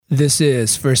This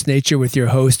is First Nature with your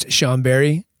host, Sean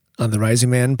Berry, on the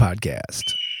Rising Man podcast.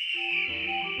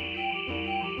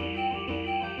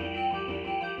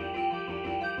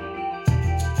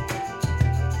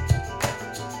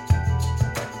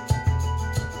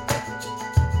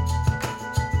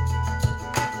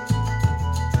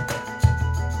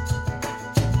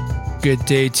 Good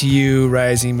day to you,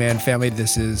 Rising Man family.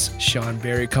 This is Sean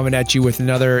Berry coming at you with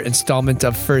another installment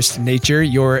of First Nature,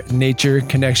 your nature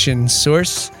connection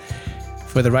source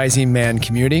for the Rising Man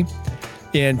community.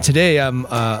 And today I'm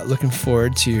looking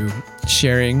forward to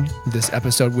sharing this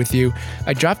episode with you.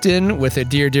 I dropped in with a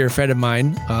dear friend of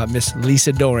mine, Miss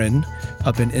Lisa Doron,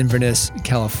 up in Inverness,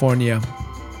 California.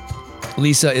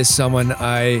 Lisa is someone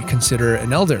I consider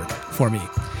an elder for me.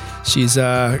 She's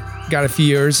got a few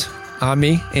years on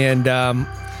me, and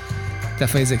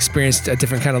definitely has experienced a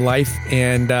different kind of life,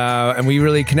 and we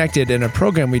really connected in a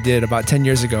program we did about 10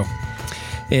 years ago.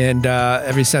 And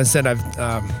ever since then, I've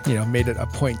made it a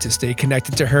point to stay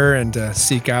connected to her and to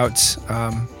seek out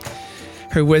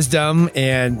her wisdom,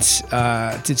 and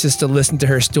to listen to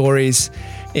her stories,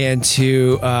 and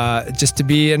to just to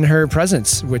be in her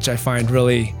presence, which I find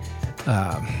really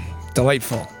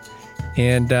delightful.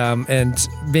 And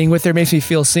being with her makes me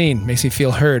feel seen, makes me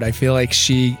feel heard. I feel like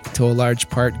she, to a large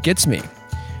part, gets me,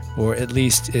 or at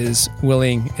least is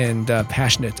willing and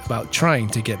passionate about trying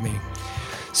to get me.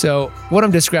 So what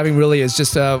I'm describing really is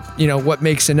just, what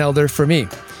makes an elder for me.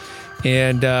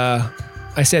 And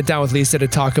I sat down with Lisa to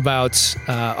talk about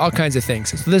all kinds of things.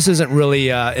 So this isn't really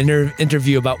an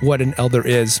interview about what an elder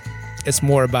is. It's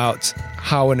more about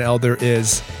how an elder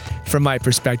is from my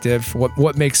perspective,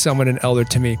 what makes someone an elder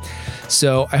to me.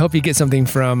 So I hope you get something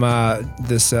from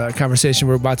this conversation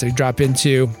we're about to drop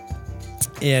into.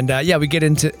 And we get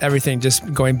into everything,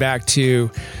 just going back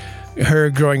to her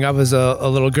growing up as a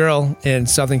little girl in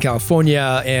Southern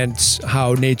California, and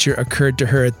how nature occurred to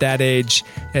her at that age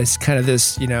as kind of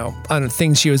this,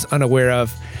 things she was unaware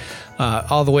of,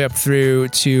 all the way up through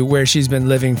to where she's been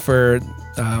living for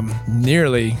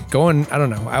nearly going, I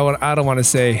don't want to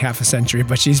say half a century,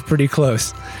 but she's pretty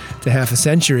close to half a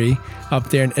century up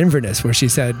there in Inverness, where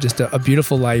she's had just a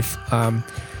beautiful life,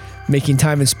 making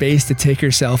time and space to take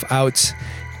herself out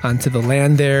onto the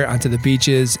land there, onto the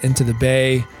beaches, into the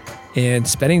bay, and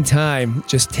spending time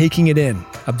just taking it in,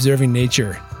 observing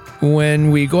nature.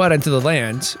 When we go out into the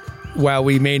land, while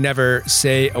we may never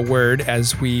say a word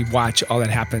as we watch all that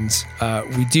happens,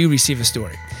 we do receive a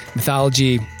story.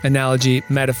 Mythology, analogy,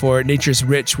 metaphor, nature's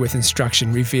rich with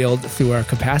instruction revealed through our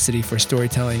capacity for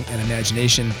storytelling and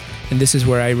imagination. And this is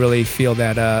where I really feel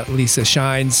that Lisa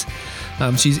shines.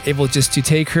 She's able just to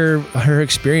take her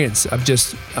experience of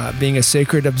just being a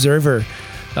sacred observer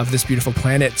of this beautiful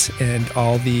planet and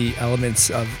all the elements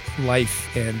of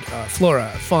life and flora,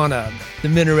 fauna, the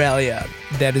mineralia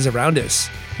that is around us.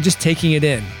 Just taking it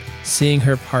in, seeing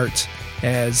her part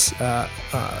as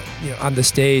on the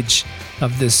stage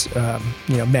of this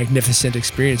magnificent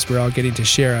experience we're all getting to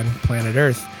share on planet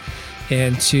Earth,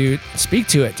 and to speak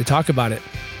to it, to talk about it,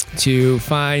 to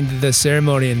find the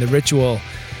ceremony and the ritual,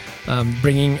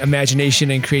 bringing imagination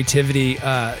and creativity.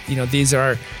 These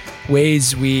are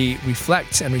ways we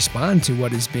reflect and respond to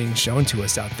what is being shown to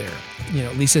us out there.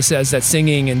 Lisa says that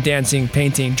singing and dancing,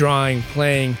 painting, drawing,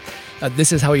 playing,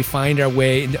 this is how we find our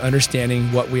way into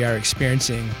understanding what we are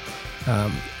experiencing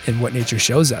and what nature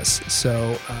shows us.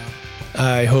 So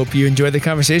I hope you enjoy the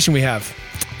conversation we have.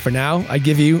 For now, I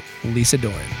give you Lisa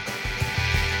Doron.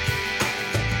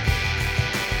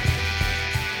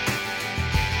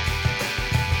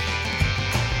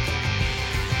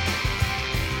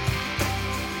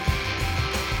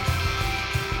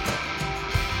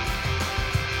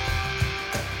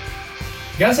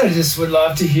 I guess I just would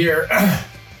love to hear,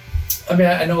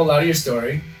 I know a lot of your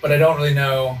story, but I don't really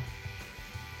know,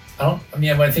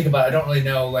 when I think about it, I don't really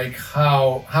know like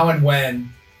how and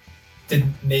when did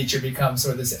nature become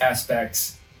sort of this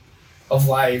aspect of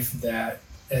life that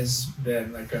has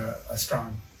been like a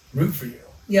strong root for you.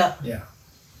 Yeah. Yeah.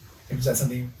 Was that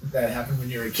something that happened when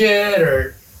you were a kid,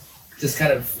 or just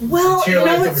kind of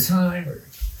materialized over time? Or?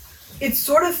 It's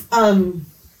sort of,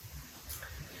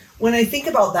 when I think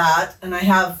about that, and I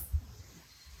have,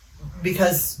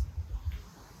 because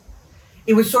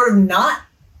it was sort of not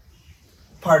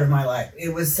part of my life.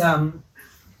 It was, I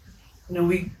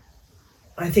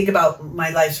think about my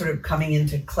life sort of coming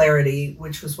into clarity,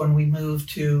 which was when we moved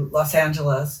to Los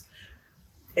Angeles.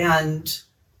 And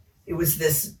it was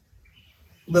this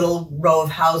little row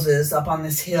of houses up on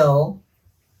this hill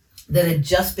that had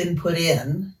just been put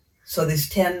in. So these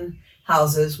 10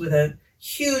 houses with a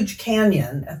huge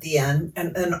canyon at the end,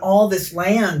 and all this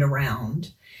land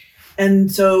around.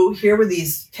 And so here were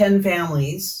these 10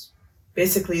 families,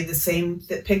 basically the same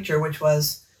picture, which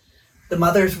was the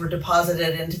mothers were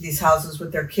deposited into these houses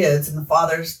with their kids and the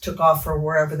fathers took off for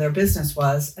wherever their business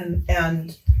was. And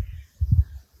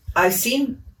I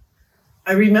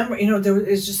remember, there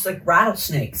was just like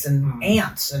rattlesnakes and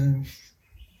ants and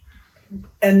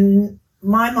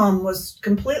my mom was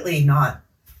completely not,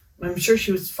 I'm sure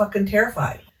she was fucking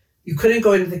terrified. You couldn't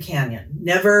go into the canyon,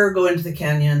 never go into the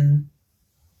canyon.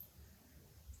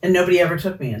 And nobody ever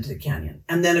took me into the canyon.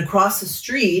 And then across the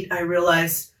street, I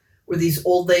realized were these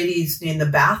old ladies named the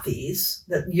Bathies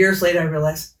that years later I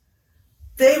realized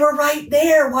they were right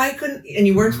there. Why couldn't, and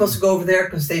you weren't supposed to go over there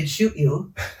because they'd shoot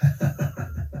you.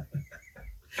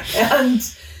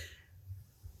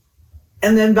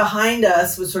 And then behind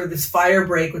us was sort of this fire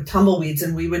break with tumbleweeds,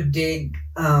 and we would dig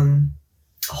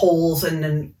holes and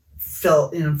then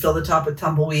fill the top with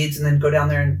tumbleweeds and then go down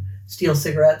there and steal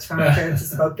cigarettes from our parents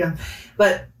and smoke them.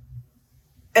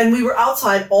 And we were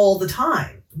outside all the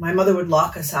time. My mother would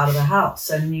lock us out of the house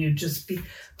and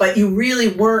but you really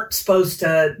weren't supposed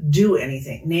to do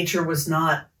anything. Nature was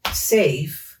not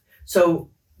safe. So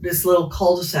this little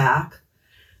cul-de-sac.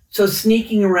 So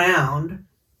sneaking around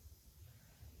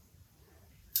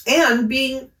and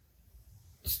being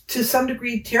to some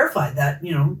degree terrified that,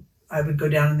 I would go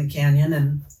down in the canyon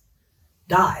and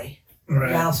die. Right.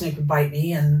 A rattlesnake would bite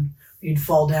me and you'd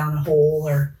fall down a hole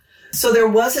so there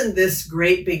wasn't this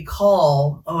great big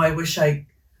call, I wish I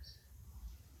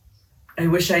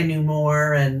knew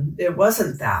more. And it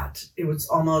wasn't that. It was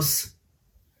almost,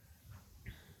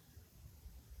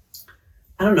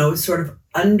 I don't know, it was sort of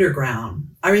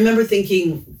underground. I remember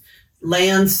thinking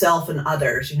land, self, and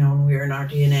others, when we were in our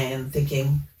DNA and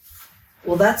thinking,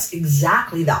 well, that's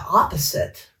exactly the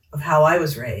opposite of how I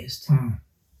was raised.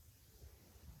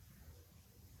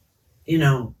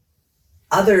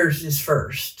 Others is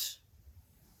first.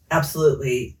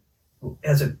 Absolutely.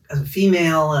 As a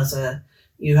female,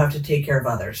 you have to take care of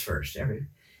others first.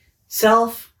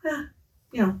 Self,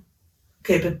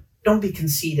 okay, but don't be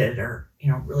conceited or,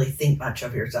 really think much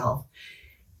of yourself.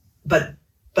 But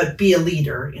be a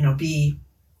leader, be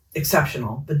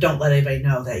exceptional, but don't let anybody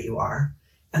know that you are.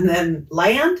 And then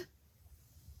land,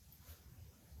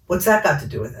 what's that got to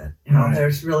do with it? Right.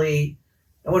 There's really,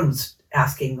 no one was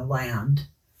asking the land.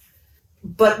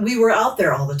 But we were out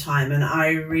there all the time. And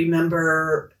I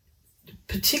remember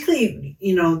particularly,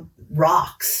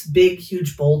 rocks, big,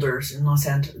 huge boulders in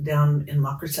down in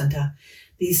La Crescenta,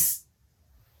 these,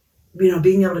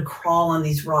 being able to crawl on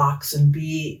these rocks and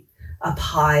be up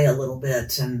high a little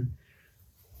bit. And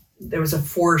there was a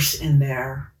force in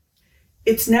there.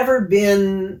 It's never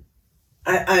been,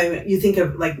 you think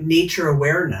of like nature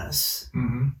awareness.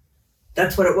 Mm-hmm.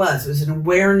 That's what it was. It was an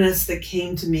awareness that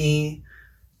came to me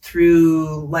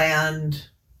through land,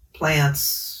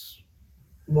 plants,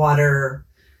 water,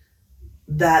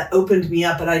 that opened me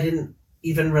up, but I didn't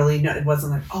even really know. It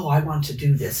wasn't like, I want to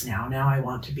do this now. Now I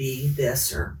want to be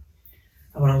this, or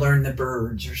I want to learn the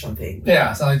birds or something.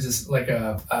 Yeah, it's not just like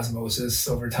a osmosis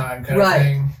over time kind of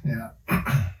thing. Yeah.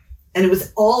 And it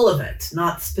was all of it,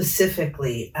 not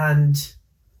specifically. And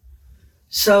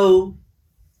so,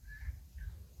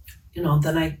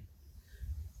 then I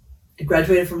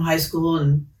graduated from high school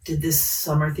and did this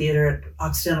summer theater at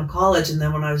Occidental College. And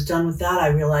then when I was done with that, I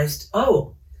realized,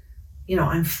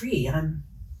 I'm free.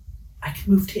 I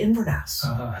can move to Inverness.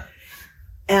 Uh-huh.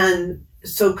 And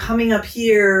so coming up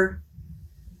here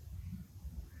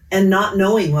and not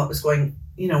knowing what was going,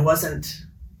 wasn't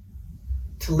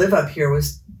to live up here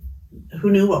was, who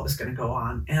knew what was going to go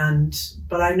on.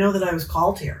 But I know that I was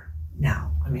called here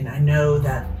now. I know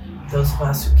that those of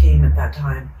us who came at that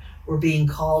time were being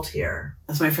called here.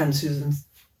 As my friend Susan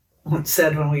once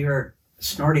said when we were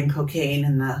snorting cocaine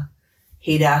in the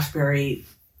Haight-Ashbury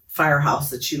firehouse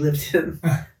that she lived in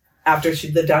after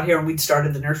she lived out here, and we'd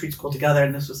started the nursery school together.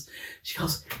 And she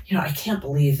goes, I can't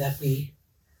believe that we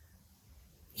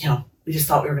just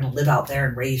thought we were going to live out there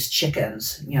and raise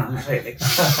chickens, And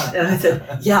I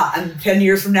said, yeah, and 10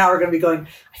 years from now, we're going to be going,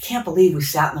 I can't believe we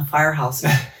sat in the firehouse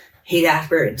in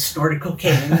Haight-Ashbury and snorted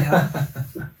cocaine.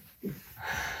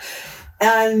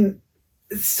 And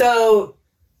so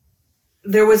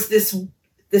there was this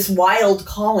wild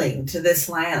calling to this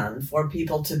land for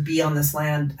people to be on this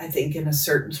land, I think, in a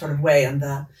certain sort of way, and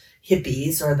the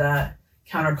hippies or the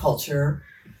counterculture.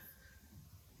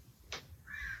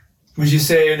 Would you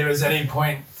say there was any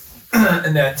point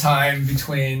in that time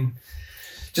between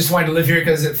just wanting to live here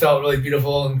because it felt really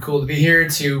beautiful and cool to be here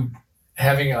to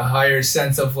having a higher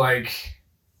sense of like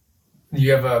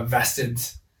you have a vested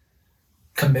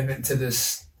commitment to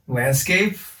this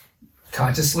landscape?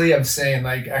 consciously of saying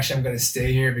like, actually, I'm going to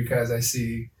stay here because I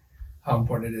see how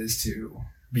important it is to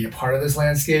be a part of this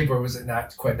landscape, or was it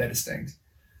not quite that distinct?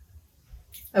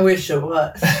 I wish it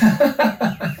was.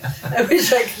 I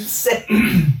wish I could say.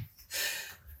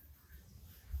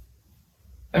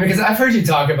 I mean, because I've heard you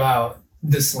talk about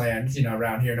this land, you know,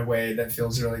 around here in a way that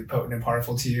feels really potent and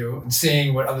powerful to you, and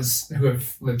seeing what others who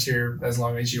have lived here as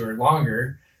long as you or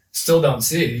longer still don't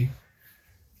see.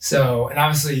 So, and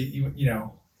obviously, you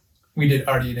know, we did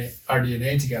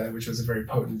RDNA together, which was a very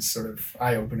potent sort of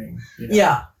eye-opening, you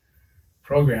know,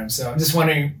 program. So I'm just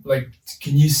wondering, like,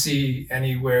 can you see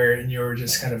anywhere in your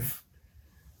just kind of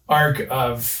arc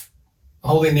of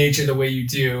holding nature the way you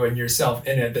do and yourself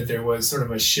in it, that there was sort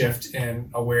of a shift in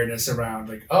awareness around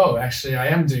like, oh, actually I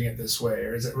am doing it this way?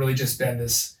 Or has it really just been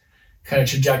this kind of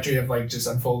trajectory of like just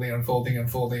unfolding?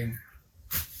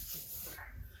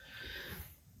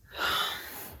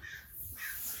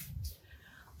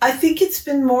 I think it's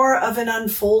been more of an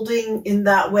unfolding in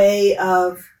that way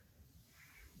of,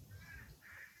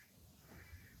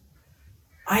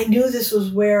 I knew this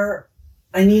was where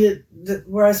I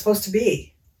where I was supposed to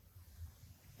be.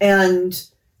 And,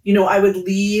 you know, I would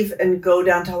leave and go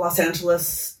down to Los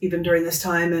Angeles even during this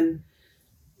time and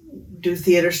do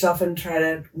theater stuff and try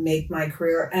to make my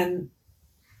career. And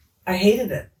I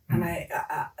hated it. And I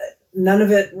none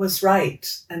of it was right.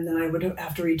 And then I would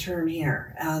have to return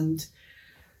here. And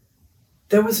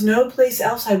there was no place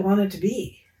else I wanted to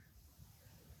be.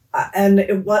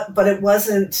 But it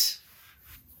wasn't,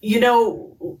 you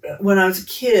know, when I was a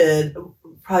kid,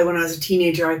 probably when I was a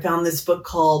teenager, I found this book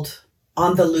called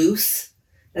On the Loose.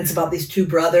 It's about these two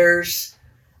brothers.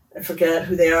 I forget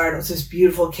who they are. And it was this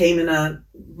beautiful, came in a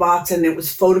box, and it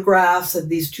was photographs of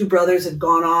these two brothers had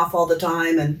gone off all the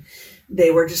time, and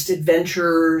they were just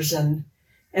adventurers, and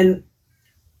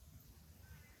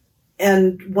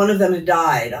one of them had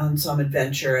died on some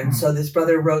adventure. And so this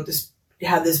brother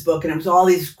had this book, and it was all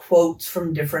these quotes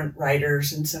from different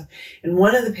writers and stuff. And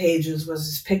one of the pages was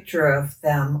this picture of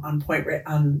them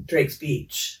on Drake's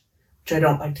Beach, which I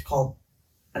don't like to call,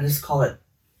 I just call it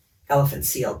Elephant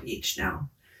Seal Beach now.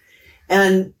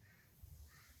 And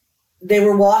they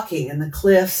were walking in the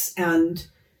cliffs, and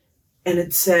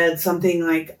it said something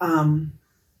like,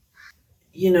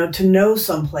 you know, to know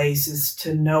someplace is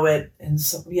to know it. And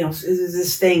so, you know, is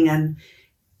this thing,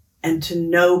 and to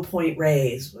know Point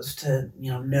Reyes was to,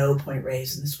 you know Point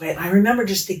Reyes in this way. And I remember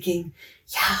just thinking,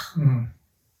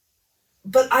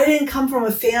 but I didn't come from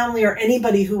a family or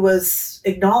anybody who was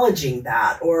acknowledging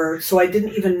that, so I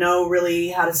didn't even know really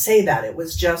how to say that. It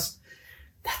was just,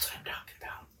 that's what I'm talking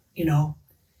about, you know?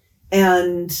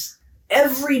 And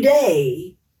every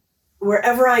day,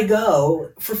 wherever I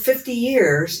go for 50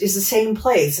 years is the same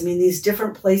place. I mean, these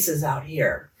different places out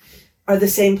here are the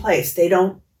same place.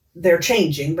 They're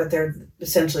changing, but they're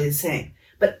essentially the same.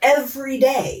 But every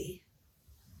day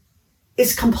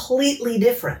is completely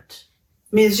different.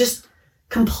 I mean, it's just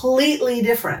completely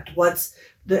different.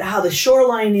 How the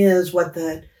shoreline is,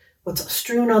 what's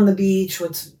strewn on the beach,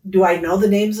 do I know the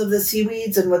names of the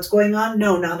seaweeds and what's going on?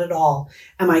 No, not at all.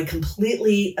 Am I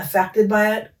completely affected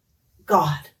by it?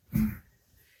 God.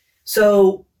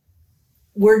 So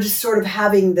we're just sort of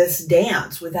having this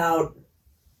dance without,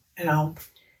 you know.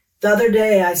 The other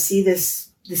day I see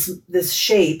this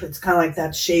shape. It's kind of like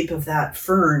that shape of that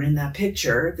fern in that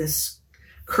picture, this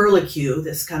curlicue,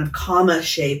 this kind of comma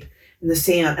shape in the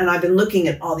sand. And I've been looking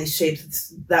at all these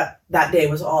shapes. That day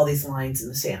was all these lines in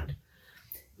the sand.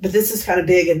 But this is kind of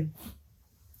big, and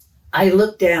I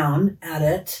look down at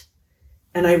it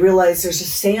and I realize there's a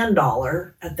sand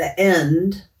dollar at the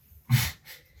end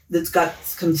that's got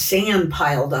some sand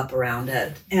piled up around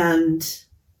it. And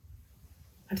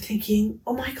I'm thinking,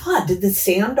 oh my God, did the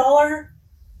sand dollar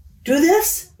do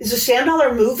this? Is the sand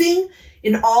dollar moving?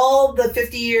 In all the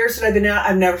 50 years that I've been out,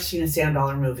 I've never seen a sand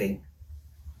dollar moving.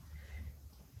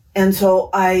 And so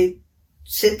I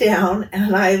sit down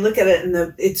and I look at it,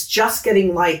 and it's just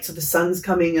getting light. So the sun's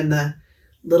coming, and the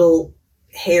little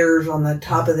hairs on the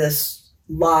top of this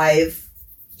live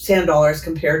sand dollars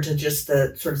compared to just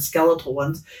the sort of skeletal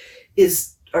ones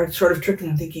are sort of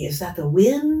trickling. I'm thinking, is that the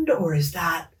wind, or is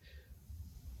that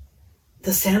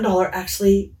the sand dollar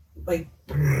actually, like,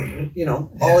 you know,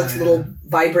 all its little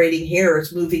vibrating hair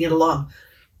is moving it along?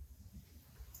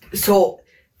 So,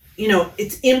 you know,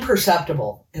 it's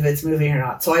imperceptible if it's moving or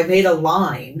not. So I made a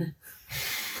line,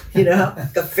 you know,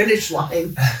 a finish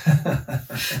line,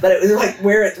 but it was like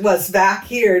where it was back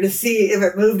here to see if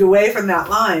it moved away from that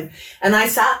line. And I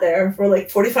sat there for like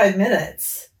 45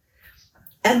 minutes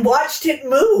and watched it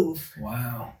move.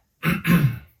 Wow.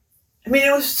 I mean,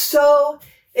 it was so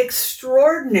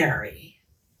extraordinary.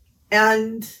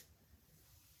 And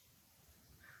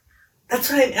that's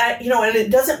right. And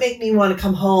it doesn't make me want to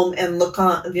come home and look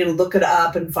it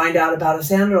up and find out about a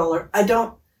sand dollar. I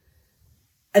don't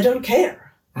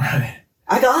care. Right.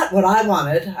 I got what I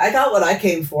wanted. I got what I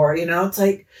came for. It's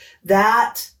like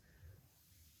that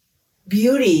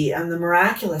beauty and the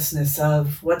miraculousness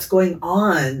of what's going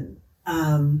on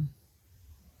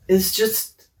is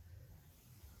just,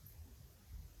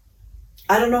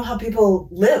 I don't know how people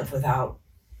live without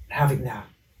having that.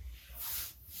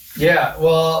 Yeah,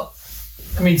 well,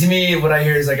 I mean, to me, what I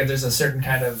hear is like there's a certain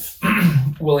kind of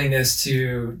willingness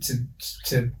to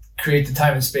create the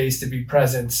time and space to be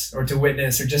present or to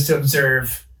witness or just to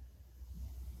observe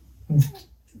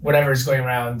whatever is going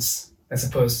around, as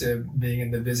opposed to being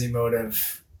in the busy mode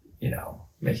of,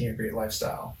 making a great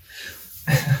lifestyle.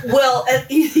 Well,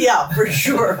 yeah, for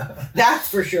sure. That's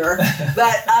for sure.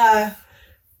 But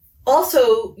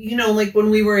also, like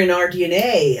when we were in our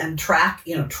DNA and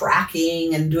tracking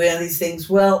and doing all these things,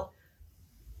 well,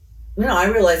 I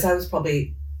realized I was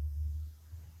probably,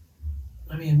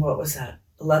 what was that?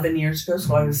 11 years ago.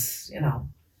 So I was,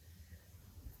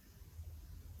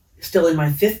 still in my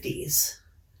 50s.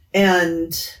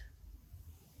 And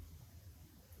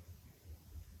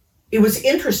it was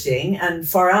interesting and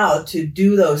far out to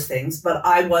do those things, but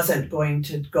I wasn't going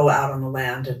to go out on the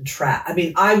land and track.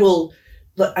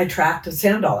 I tracked a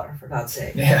sand dollar, for God's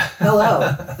sake. Yeah.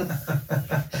 Hello.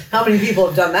 How many people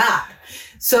have done that?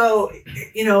 So,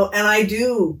 and I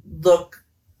do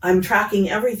I'm tracking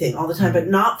everything all the time, but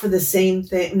not for the same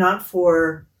thing, not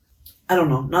for, I don't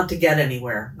know, not to get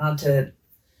anywhere, not to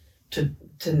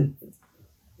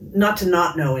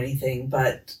not know anything,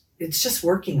 but it's just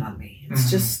working on me.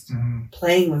 It's just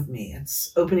playing with me.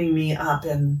 It's opening me up.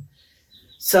 And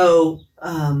so,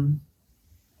 when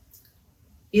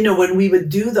we would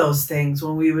do those things,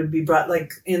 when we would be brought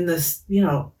like in this,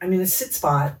 a sit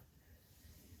spot,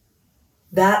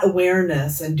 that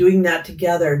awareness and doing that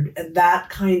together, and that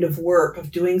kind of work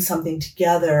of doing something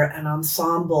together, an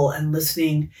ensemble and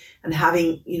listening and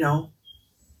having,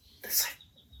 this like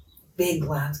big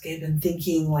landscape and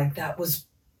thinking like that was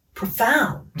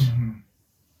profound.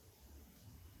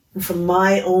 And from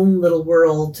my own little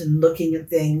world and looking at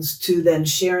things to then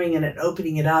sharing it and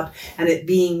opening it up and it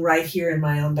being right here in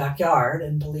my own backyard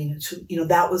and believing it to,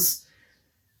 that was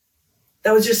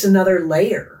just another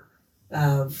layer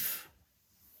of,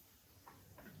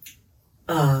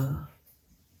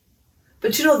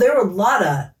 but there were a lot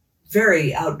of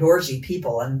very outdoorsy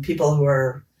people and people who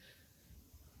are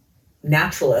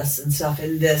naturalists and stuff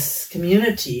in this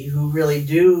community who really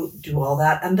do all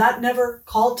that. And that never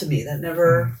called to me. That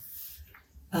never,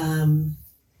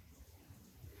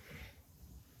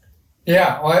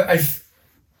 yeah. Well,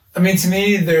 I mean, to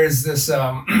me, there's this,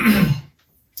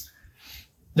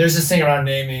 there's this thing around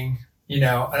naming,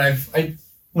 and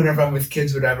whenever I'm with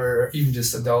kids, whatever, or even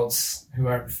just adults who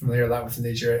aren't familiar a lot with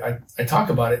nature, I talk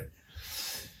about it.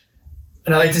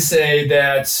 And I like to say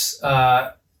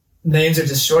that names are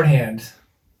just shorthand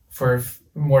for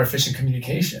more efficient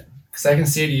communication. Because I can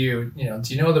say to you, do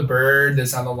you know the bird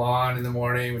that's on the lawn in the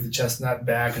morning with the chestnut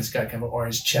back? It's got kind of an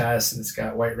orange chest and it's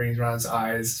got white rings around its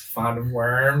eyes, fond of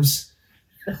worms.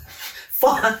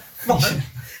 Fond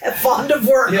of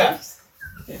worms. Yeah.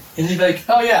 And you'd be like,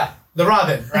 oh yeah, the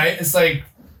robin, right? It's like,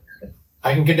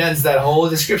 I can condense that whole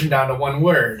description down to one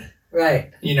word.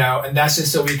 Right. And that's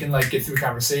just so we can get through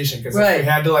conversation. Because right. if we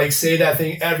had to say that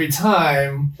thing every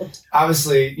time,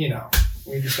 obviously,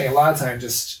 we'd be spending a lot of time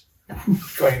just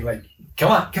going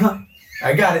come on,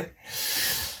 I got it.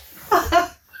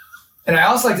 And I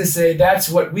also like to say that's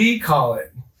what we call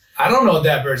it. I don't know what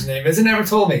that bird's name is. It never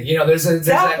told me. There's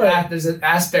an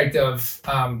aspect of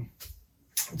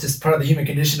just part of the human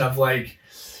condition of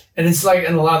and it's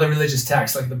in a lot of the religious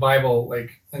texts, like the Bible,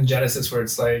 in Genesis, where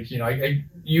it's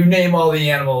you name all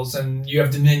the animals and you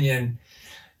have dominion,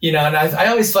 and I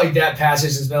always feel like that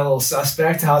passage has been a little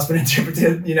suspect how it's been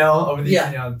interpreted, over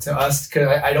the, to us, because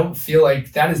I don't feel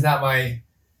like that is not my,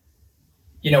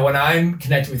 when I'm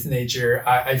connected with nature,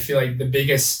 I feel like the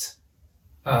biggest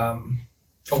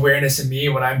awareness in me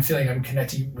when I'm feeling I'm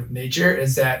connecting with nature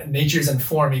is that nature's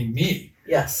informing me.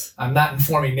 Yes. I'm not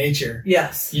informing nature.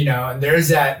 Yes. And there's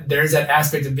that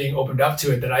aspect of being opened up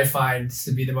to it that I find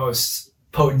to be the most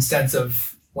potent sense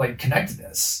of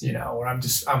connectedness, where I'm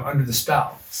under the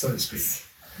spell, so to speak.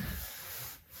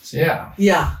 So yeah.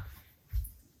 Yeah.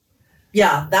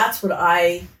 Yeah, that's what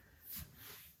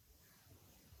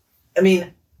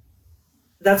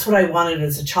that's what I wanted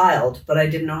as a child, but I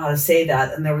didn't know how to say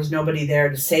that. And there was nobody there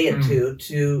to say it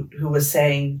to who was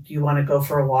saying, do you want to go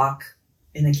for a walk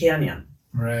in the canyon?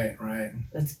 Right.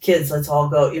 Let's all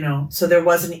go, so there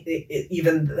wasn't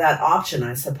even that option,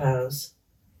 I suppose.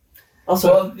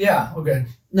 Also, Well, yeah, okay.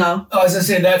 no. Oh, I was gonna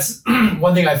say that's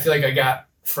one thing I feel like I got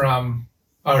from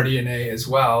our DNA as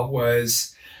well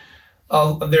was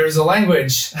there was a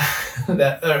language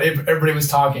that everybody was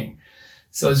talking.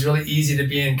 So it was really easy to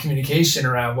be in communication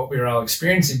around what we were all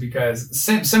experiencing because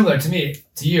similar to me,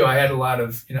 to you, I had a lot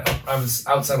of, I was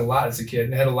outside a lot as a kid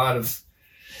and had a lot of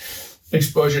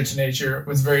exposure to nature,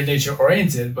 was very nature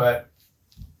oriented, but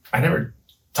I never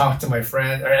talked to my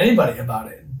friend or anybody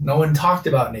about it. No one talked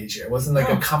about nature. It wasn't like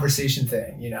a conversation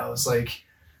thing, It was like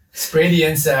spray the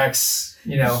insects,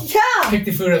 pick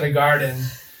the food out of the garden.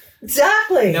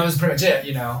 Exactly. And that was pretty much it,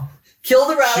 Kill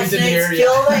the rattlesnakes,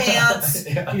 kill the ants.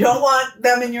 Yeah. You don't want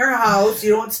them in your house.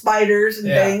 You don't want spiders and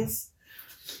things.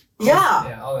 Yeah.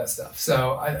 Yeah, all that stuff.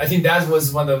 So I think that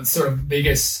was one of the sort of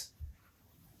biggest,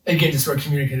 again, just we're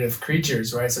communicative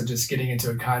creatures, right? So just getting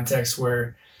into a context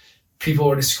where people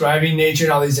were describing nature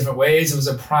in all these different ways. It was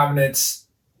the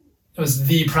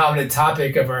prominent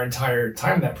topic of our entire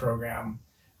time in that program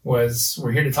was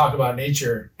we're here to talk about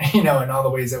nature, and all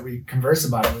the ways that we converse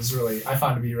about it was really, I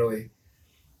found to be really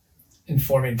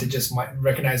informing to just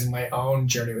recognizing my own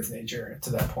journey with nature to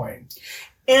that point.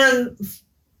 And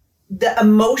the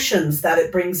emotions that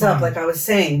it brings up, like I was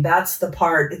saying, that's the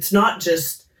part. It's not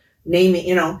just naming,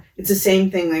 it's the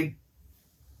same thing like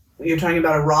you're talking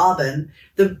about a robin.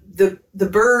 The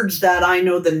birds that I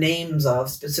know the names of,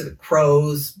 specific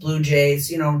crows, blue jays,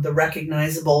 the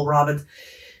recognizable robins,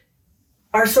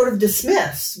 are sort of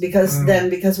dismissed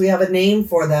because we have a name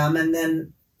for them, and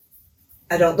then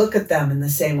I don't look at them in the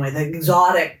same way. The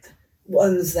exotic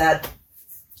ones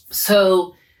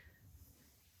so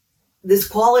this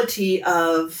quality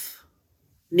of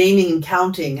naming and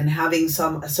counting and having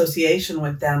some association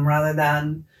with them rather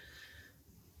than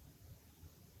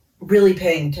really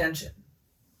paying attention.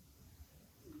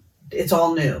 It's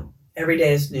all new. Every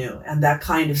day is new. And that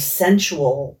kind of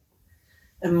sensual,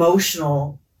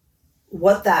 emotional,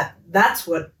 that's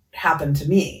what happened to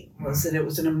me, was that it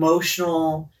was an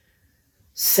emotional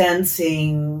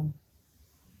sensing,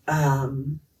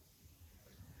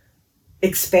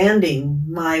 expanding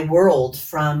my world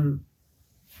from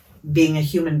being a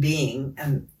human being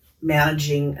and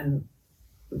managing and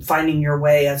finding your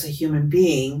way as a human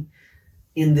being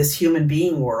in this human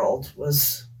being world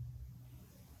was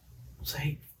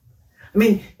like,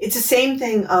 it's the same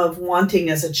thing of wanting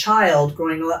as a child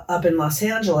growing up in Los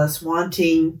Angeles,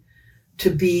 wanting to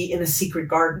be in a secret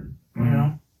garden,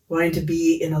 wanting to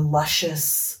be in a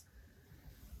luscious,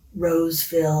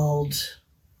 rose-filled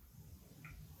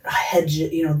hedge,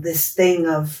 this thing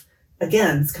of,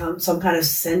 again, some kind of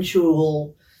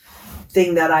sensual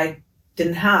thing that I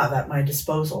didn't have at my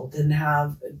disposal, didn't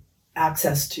have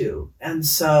access to. And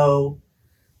so,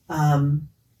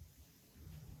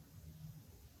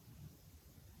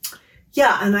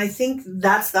 and I think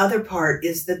that's the other part,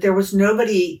 is that there was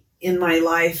nobody in my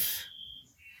life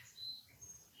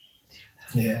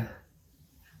that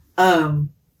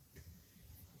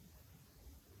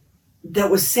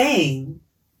was saying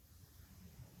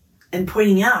and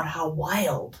pointing out how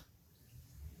wild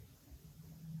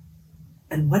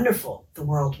and wonderful the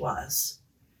world was.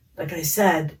 Like I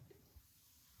said,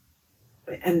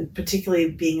 and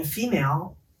particularly being a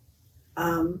female,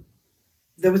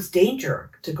 there was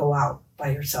danger to go out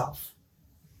by yourself.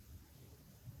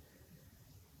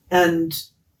 And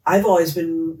I've always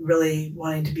been really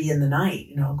wanting to be in the night,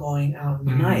 going out in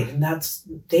the night. And that's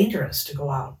dangerous to go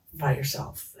out by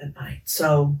yourself at night.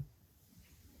 So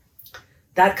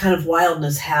that kind of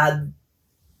wildness had,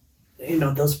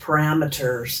 those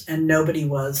parameters, and nobody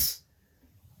was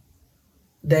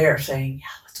there saying,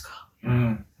 let's go.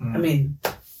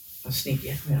 I'll sneak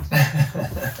you.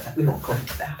 We won't go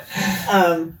into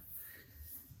that.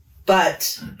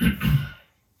 But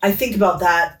I think about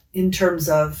that in terms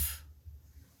of,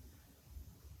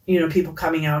 people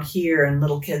coming out here and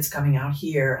little kids coming out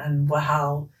here and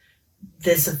how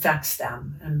this affects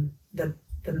them, and the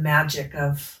magic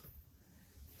of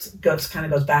goes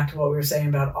back to what we were saying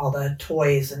about all the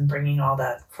toys and bringing all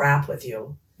that crap with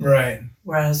you. Right.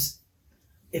 Whereas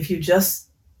if you just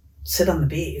sit on the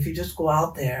beach, if you just go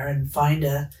out there and find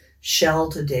a shell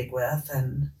to dig with,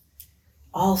 and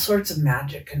all sorts of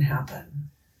magic can happen.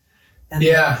 And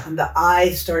and the eye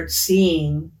starts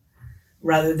seeing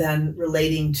rather than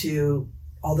relating to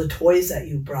all the toys that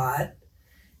you brought.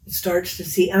 It starts to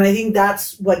see. And I think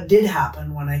that's what did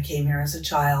happen when I came here as a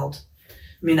child.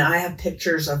 I have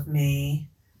pictures of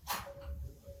me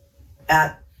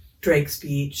at Drake's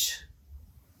Beach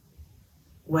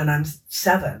when I'm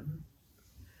 7,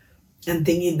 and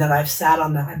thinking that I've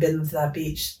been to that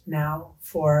beach now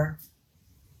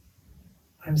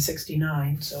I'm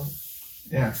 69, so.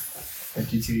 Yeah.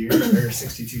 52 years or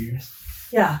 62 years.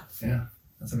 Yeah. Yeah.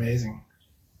 That's amazing.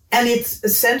 And it's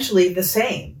essentially the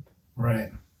same.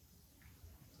 Right.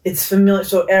 It's familiar.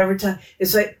 So every time,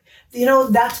 it's like,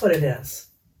 that's what it is.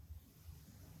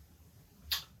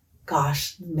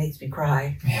 Gosh, it makes me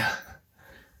cry. Yeah.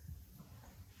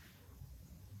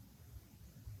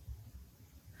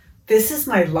 This is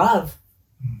my love,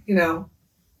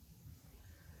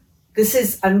 This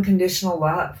is unconditional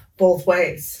love, both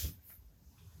ways.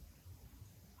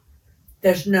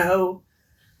 There's no,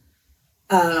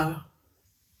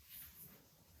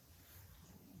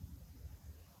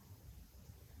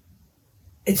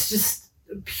 it's just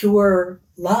pure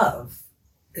love.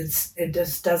 It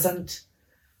just doesn't,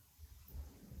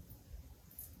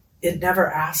 it never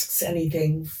asks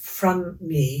anything from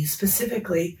me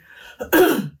specifically,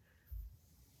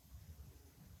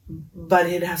 but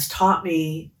it has taught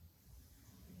me,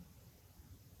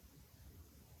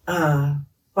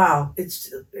 wow,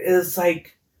 it's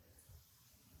like,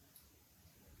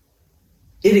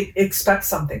 it expects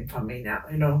something from me now.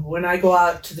 When I go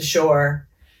out to the shore,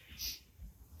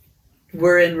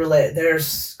 we're in relay.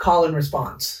 There's call and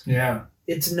response. Yeah.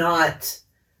 It's not,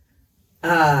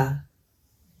 and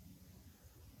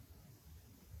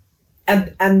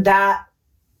that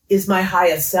is my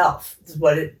highest self. Is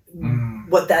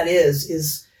what that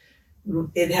is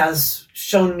it has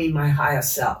shown me my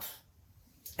highest self,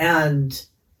 and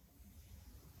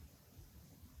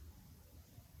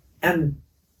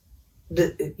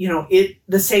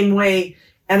the same way,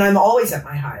 and I'm always at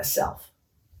my highest self.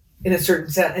 In a certain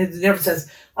sense, it never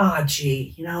says,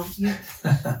 gee, you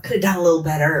could have done a little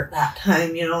better that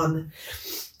time,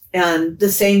 and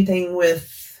the same thing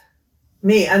with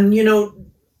me. And,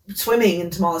 swimming in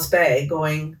Tamales Bay,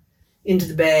 going into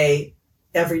the bay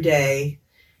every day,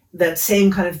 that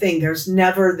same kind of thing. There's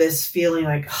never this feeling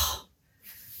like, oh,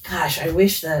 gosh, I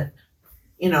wish that,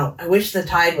 I wish the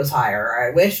tide was higher. Or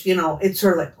I wish, it's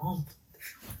sort of like, oh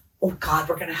God,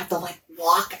 we're going to have to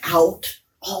walk out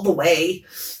all the way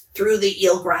through the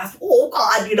eelgrass. Oh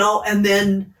God, and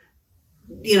then,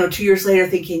 2 years later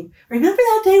thinking, remember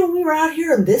that day when we were out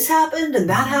here and this happened and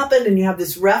that happened, and you have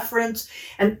this reference,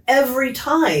 and every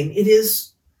time it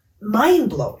is mind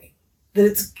blowing that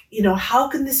it's, how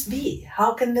can this be?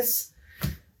 How can this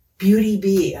beauty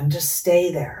be? And just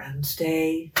stay there and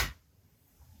stay,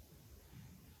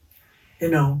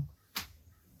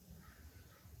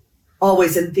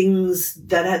 always in things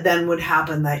that then would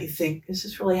happen that you think, is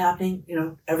this really happening?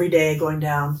 Every day going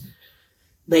down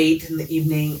late in the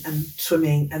evening and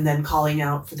swimming and then calling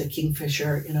out for the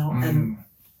kingfisher, and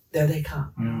there they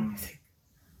come. You think,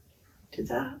 did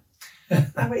that?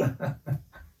 Oh, wait.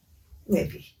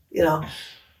 Maybe,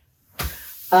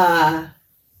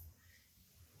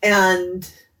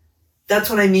 and that's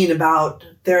what I mean about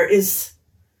there's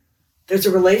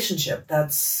a relationship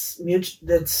that's mutual,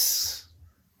 that's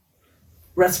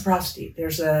reciprocity.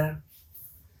 There's a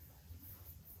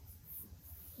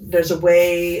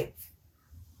way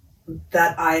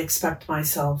that I expect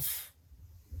myself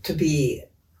to be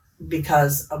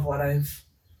because of what I've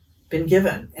been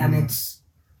given, and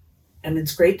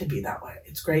it's great to be that way.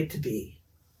 It's great to be.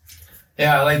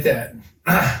 Yeah, I like that.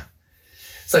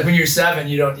 It's like when you're 7,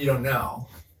 you don't know.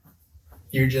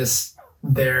 You're just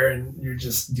there and you're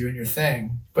just doing your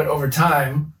thing. But over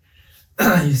time,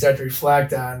 you start to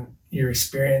reflect on your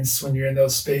experience when you're in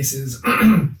those spaces,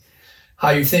 how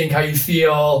you think, how you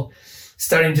feel,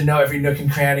 starting to know every nook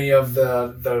and cranny of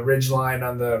the ridge line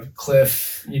on the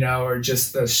cliff, or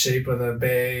just the shape of the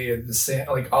bay and the sand,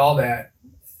 all that.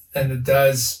 And it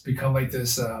does become like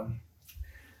this,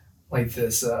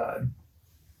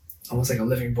 almost like a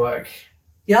living book.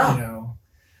 Yeah.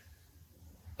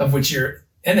 Of which you're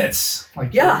in it.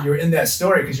 You're in that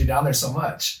story because you're down there so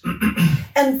much.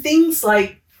 And things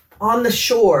like on the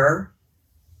shore,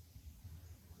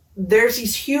 there's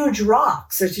these huge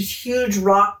rocks. There's these huge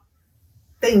rock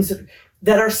things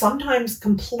that are sometimes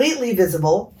completely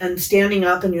visible and standing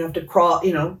up, and you have to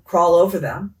crawl over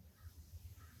them.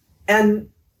 And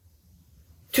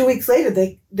 2 weeks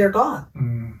later, they're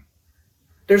gone.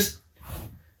 There's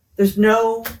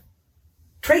no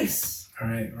trace.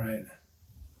 Right. I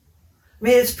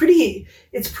mean, it's pretty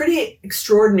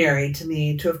extraordinary to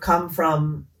me to have come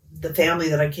from the family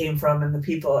that I came from and the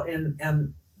people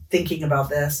and thinking about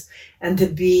this, and to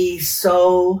be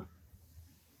so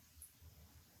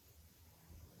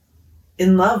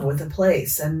in love with a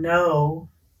place and know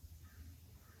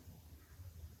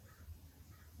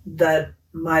that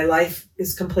my life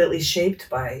is completely shaped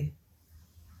by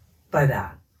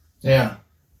that. Yeah.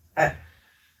 Well,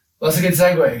 that's a good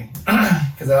segue,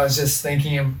 because I was just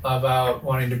thinking about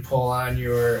wanting to pull on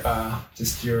your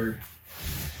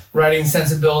writing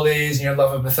sensibilities and your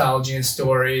love of mythology and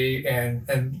story,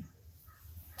 and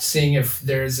seeing if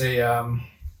there's a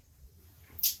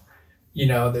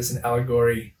there's an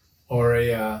allegory or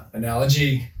a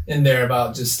analogy in there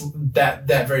about just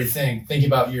that very thing. Thinking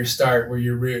about your start, where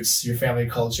your roots, your family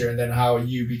culture, and then how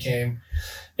you became,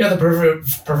 the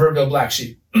proverbial black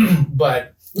sheep,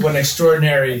 but what an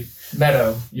extraordinary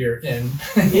meadow you're in.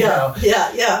 Yeah.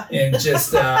 And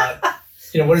just what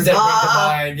does that bring to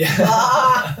mind? Yeah.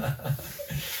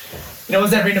 What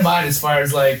does that bring to mind as far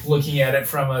as like looking at it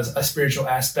from a spiritual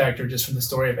aspect, or just from the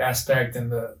story of aspect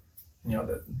and the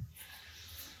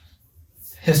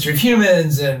history of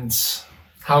humans, and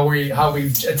how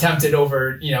we've attempted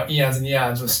over eons and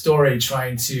eons with story,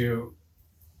 trying to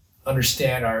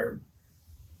understand our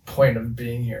point of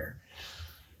being here.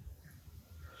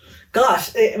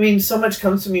 Gosh, I mean, so much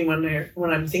comes to me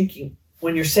when I'm thinking,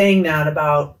 when you're saying that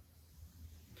about,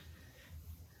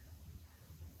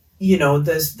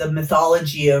 the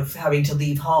mythology of having to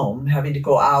leave home, having to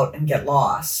go out and get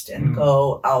lost and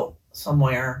go out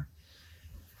somewhere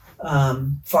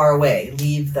far away,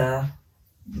 leave the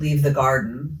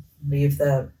garden, leave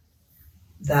that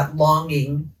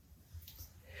longing.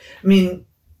 I mean,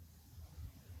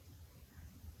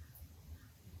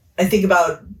 I think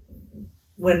about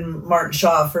when Martin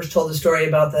Shaw first told the story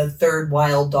about the third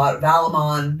wild daughter,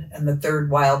 Valamon, and the third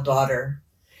wild daughter,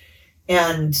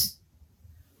 and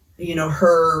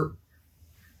her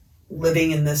living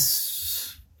in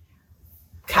this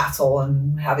castle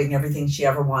and having everything she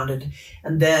ever wanted,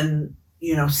 and then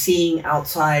seeing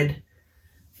outside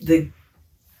the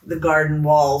garden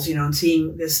walls, and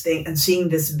seeing this thing, and seeing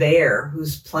this bear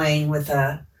who's playing with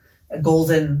a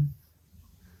golden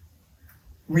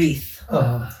wreath,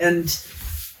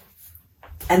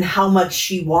 and how much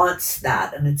she wants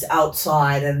that, and it's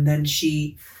outside, and then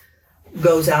she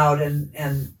goes out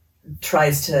and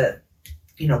tries to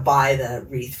buy the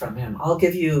wreath from him. I'll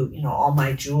give you all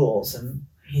my jewels, and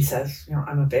he says,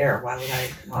 I'm a bear, why would I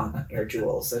want your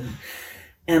jewels?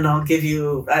 And I'll give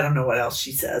you, I don't know what else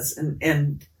she says,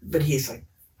 but he's like,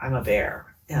 I'm a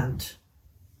bear. And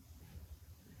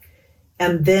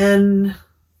then,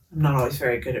 I'm not always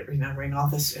very good at remembering all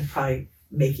this and probably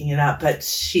making it up, but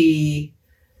he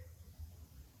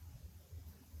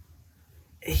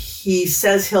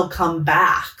says he'll come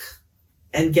back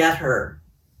and get her.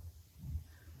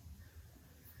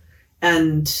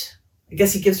 And I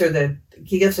guess he gives her the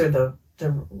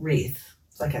wreath.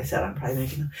 Like I said, I'm probably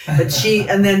making them. But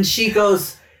and then she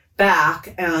goes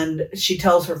back, and she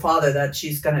tells her father that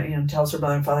she's gonna, tells her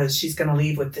mother and father that she's gonna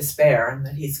leave with this bear, and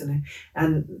that he's gonna,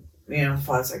 and the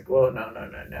father's like, well, no.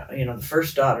 The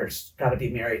first daughter's got to be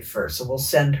married first, so we'll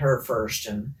send her first,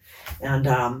 and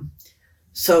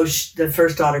so the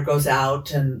first daughter goes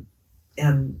out, and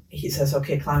he says,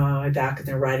 okay, climb on my back, and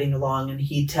they're riding along, and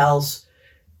he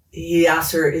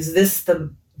asks her, is this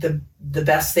the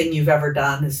best thing you've ever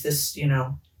done? Is this,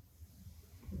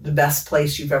 the best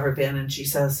place you've ever been? And she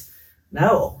says,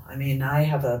 no, I mean, I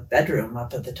have a bedroom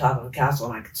up at the top of a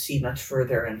castle, and I can see much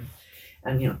further, and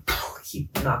he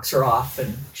knocks her off,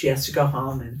 and she has to go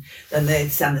home. And then they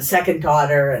send the second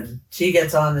daughter, and she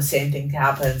gets on, the same thing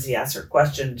happens. He asks her a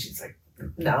question, and she's like,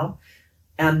 no.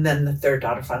 And then the third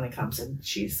daughter finally comes, and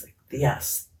she's like,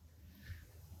 yes,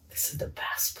 this is the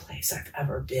best place I've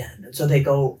ever been. And so they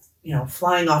go,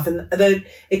 flying off, and then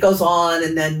it goes on,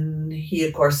 and then he,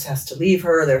 of course, has to leave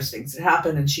her. There's things that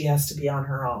happen, and she has to be on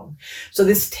her own. So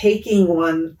this taking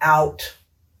one out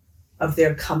of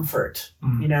their comfort,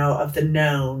 of the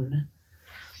known,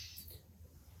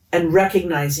 and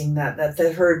recognizing that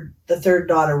the third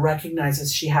daughter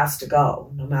recognizes she has to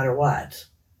go no matter what.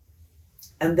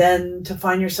 And then to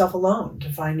find yourself alone,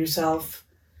 to find yourself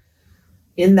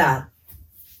in that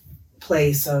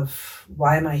place of,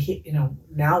 why am I here?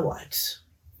 Now what?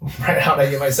 Right, how did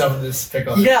I get myself in this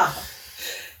pickle? Yeah.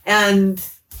 And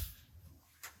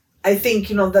I think,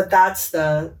 that's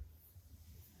the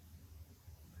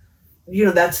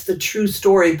true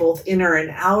story, both inner and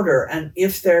outer. And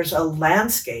if there's a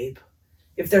landscape,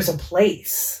 if there's a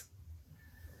place,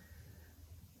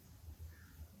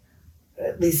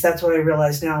 at least that's what I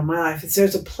realize now in my life, if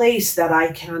there's a place that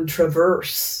I can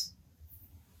traverse,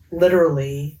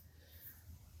 literally,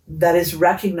 that is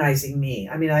recognizing me.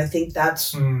 I mean, I think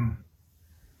that's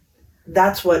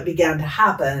what began to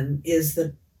happen, is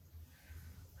that,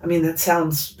 I mean, that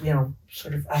sounds,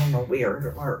 sort of, I don't know, weird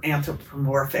or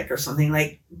anthropomorphic or something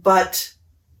like, but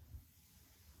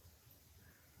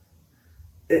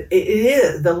it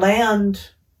is the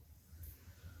land.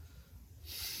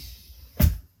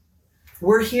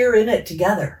 We're here in it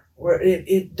together.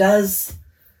 It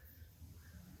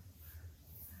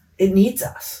it needs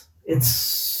us.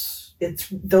 It's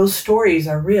those stories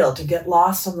are real. To get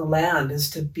lost on the land is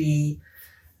to be,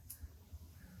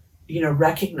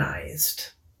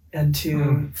 recognized, and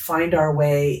to find our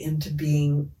way into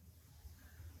being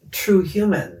true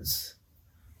humans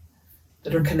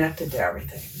that are connected to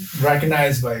everything.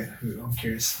 Recognized by who? I'm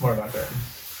curious more about that.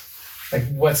 Like,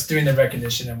 what's doing the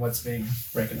recognition and what's being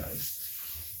recognized?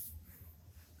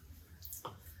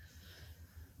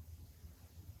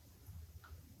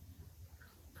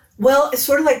 Well, it's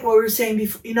sort of like what we were saying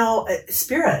before,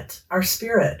 spirit,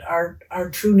 our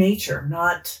true nature,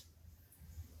 not,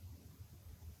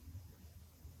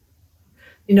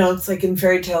 it's like in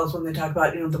fairy tales when they talk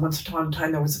about, the once upon a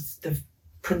time there was the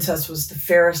princess was the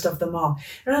fairest of them all.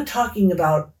 They're not talking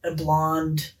about a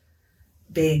blonde,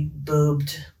 big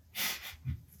boobed.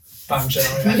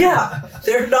 Yeah,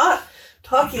 they're not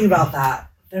talking about that.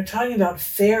 They're talking about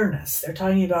fairness. They're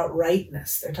talking about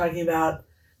rightness. They're talking about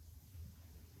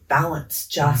balance,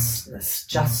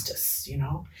 justice,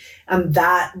 and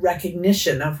that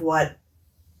recognition of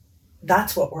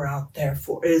that's what we're out there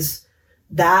for, is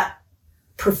that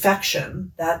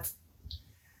perfection that,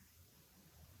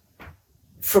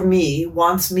 for me,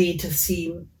 wants me to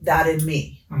see that in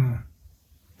me.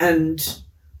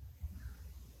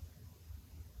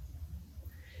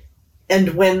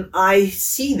 And when I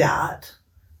see that,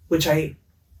 which I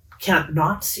can't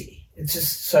not see, it's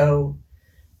just so,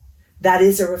 that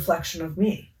is a reflection of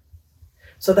me.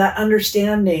 So that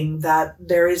understanding that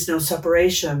there is no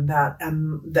separation, that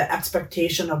the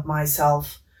expectation of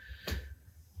myself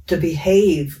to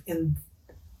behave in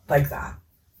like that,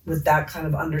 with that kind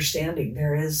of understanding,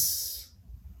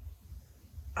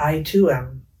 I too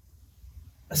am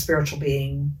a spiritual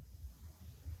being.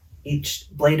 Each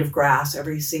blade of grass,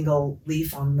 every single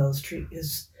leaf on those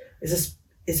trees is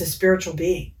a spiritual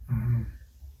being.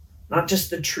 Not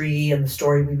just the tree and the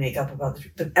story we make up about the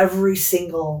tree, but every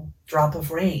single drop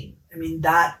of rain. I mean,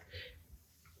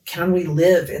 can we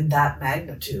live in that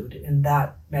magnitude, in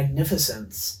that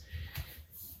magnificence?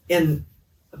 And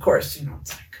of course, it's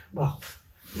like, well,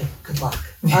 yeah, good luck.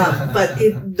 But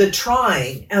the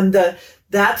trying and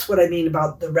that's what I mean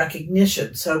about the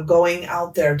recognition. So going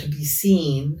out there to be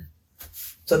seen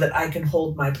so that I can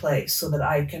hold my place, so that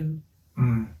I can,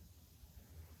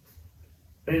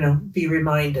 be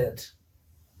reminded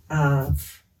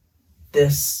of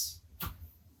this.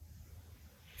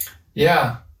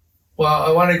 Yeah. Well,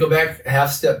 I want to go back a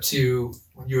half step to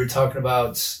when you were talking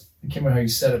about, I can't remember how you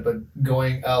said it, but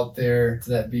going out there to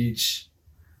that beach.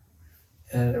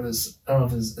 And it was, I don't know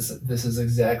if this is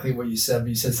exactly what you said, but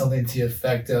you said something to the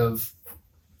effect of,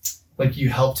 like, you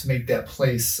helped make that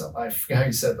place. I forget how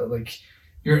you said it, but like,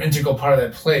 you're an integral part of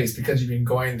that place because you've been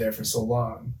going there for so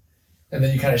long. And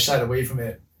then you kind of shied away from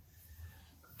it.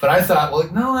 But I thought,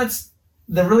 well, no,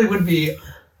 there really would be,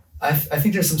 I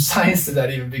think there's some science to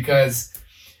that even, because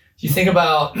you think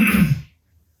about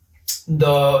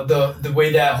the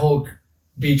way that whole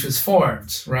beach was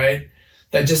formed, right?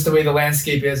 That just the way the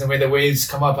landscape is and the way the waves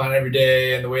come up on it every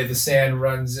day and the way the sand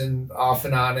runs in off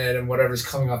and on it and whatever's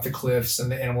coming off the cliffs and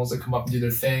the animals that come up and do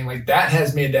their thing, like that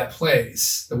has made that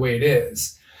place the way it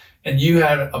is. And you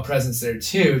have a presence there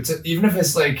too. Even if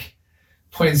it's like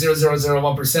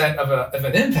 0.0001% of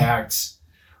an impact,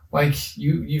 like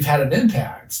you've had an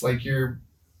impact. Like you're,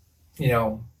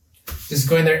 just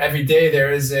going there every day,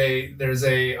 there's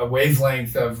a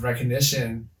wavelength of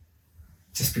recognition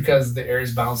just because the air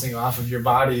is bouncing off of your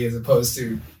body as opposed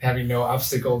to having no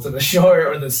obstacle to the shore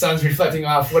or the sun's reflecting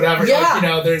off, whatever. Yeah.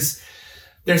 Like, there's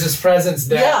this presence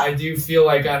that I do feel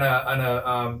like on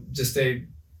a just a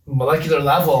molecular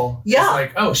level. Yeah. It's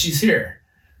like, oh, she's here.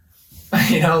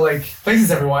 Like, places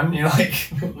everyone,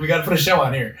 like, we got to put a show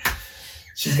on here.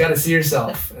 She's got to see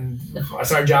herself. And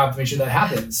it's our job to make sure that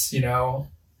happens,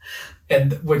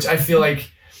 and which I feel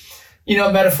like,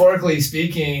 metaphorically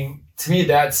speaking, to me,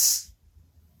 that's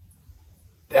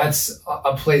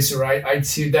a place where I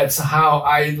too, that's how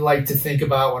I like to think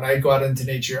about when I go out into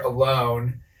nature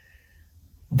alone,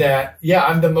 that,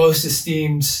 I'm the most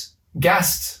esteemed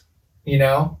guest,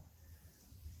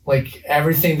 like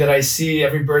everything that I see,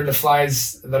 every bird that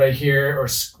flies that I hear, or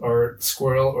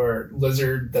squirrel or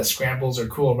lizard that scrambles or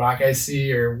cool rock I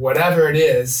see, or whatever it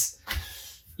is,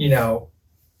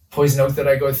 poison oak that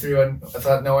I go through and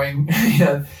without knowing,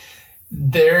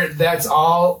 that's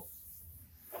all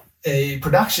a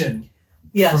production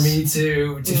for me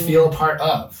to feel a part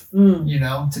of,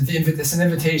 it's an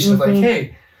invitation of like,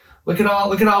 hey, look at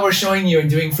all we're showing you and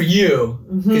doing for you,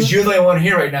 because you're the only one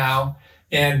here right now.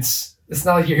 And it's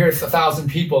not like you're here with 1,000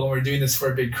 people and we're doing this for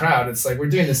a big crowd. It's like, we're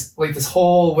doing this, like this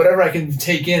whole, whatever I can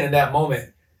take in that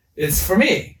moment, it's for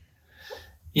me.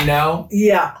 you know?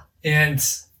 Yeah. And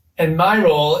my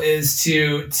role is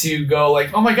to go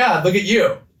like, oh my God, look at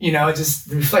you. You know, just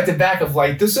reflect it back of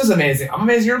like, this is amazing. I'm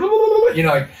amazing. You're blah, blah, blah, blah. You know,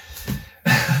 like,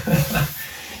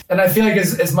 and I feel like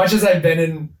as much as I've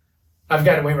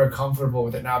gotten way more comfortable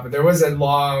with it now, but there was a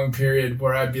long period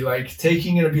where I'd be like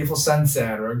taking in a beautiful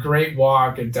sunset or a great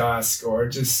walk at dusk or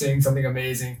just seeing something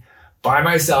amazing by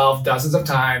myself dozens of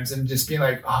times and just being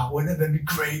like, oh, wouldn't it be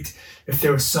great if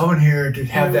there was someone here to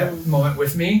have that moment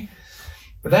with me?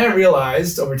 But then I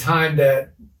realized over time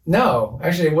that no,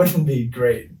 actually it wouldn't be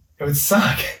great. It would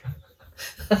suck.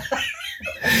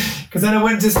 Because then it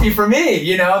wouldn't just be for me,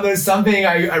 you know? There's something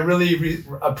I really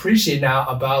appreciate now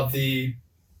about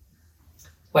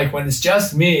like when it's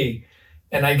just me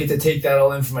and I get to take that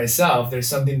all in for myself, there's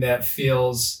something that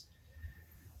feels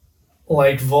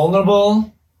like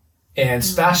vulnerable and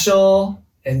special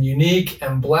and unique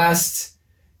and blessed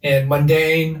and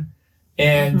mundane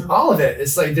and all of it.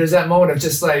 It's like there's that moment of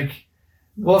just like,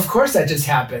 well, of course that just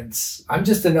happens. I'm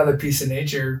just another piece of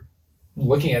nature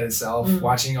looking at itself,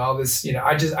 watching all this, you know,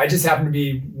 I just happen to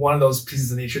be one of those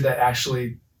pieces of nature that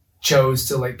actually chose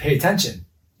to like pay attention,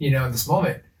 you know, in this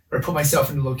moment. Or put myself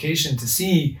in a location to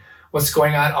see what's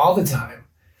going on all the time.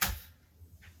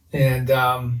 And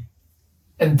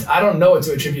I don't know what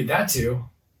to attribute that to.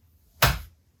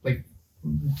 Like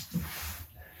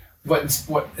what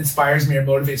inspires me or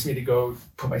motivates me to go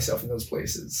put myself in those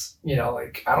places. You know,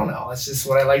 like, I don't know. It's just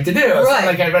what I like to do. It's not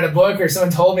like I read a book or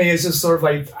someone told me. It's just sort of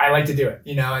like, I like to do it,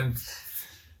 you know? And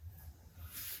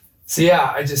so,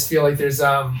 yeah, I just feel like there's,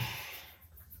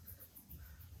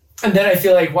 and then I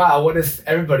feel like, wow, what if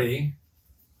everybody,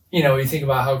 you know, you think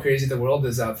about how crazy the world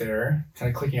is out there, kind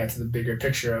of clicking out to the bigger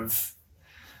picture of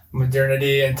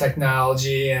modernity and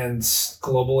technology and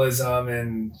globalism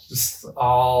and just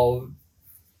all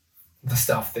the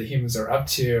stuff that humans are up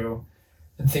to,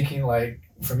 and thinking like,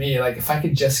 for me, like if I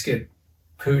could just get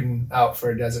Putin out for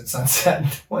a desert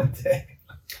sunset one day,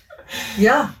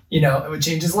 yeah, you know, it would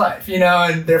change his life, you know,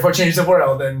 and therefore change the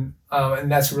world. And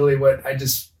that's really what I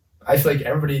feel like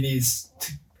everybody needs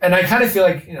to, and I kind of feel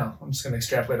like, you know, I'm just going to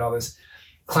extrapolate all this.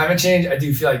 Climate change, I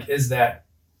do feel like is that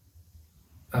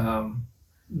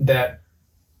that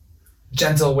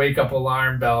gentle wake up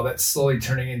alarm bell that's slowly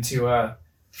turning into a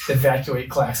evacuate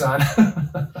klaxon.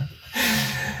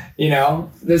 You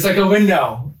know, there's like a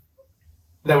window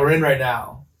that we're in right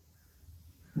now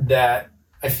that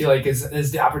I feel like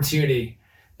is the opportunity.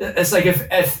 It's like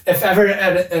if ever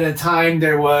at a time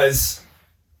there was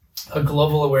a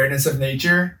global awareness of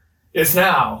nature, it's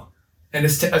now. And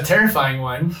it's a terrifying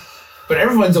one, but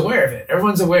everyone's aware of it.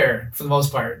 Everyone's aware, for the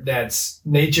most part, that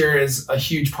nature is a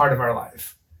huge part of our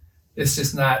life. It's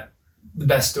just not the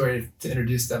best story to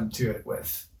introduce them to it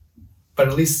with. But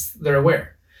at least they're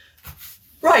aware.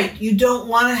 Right. You don't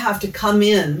want to have to come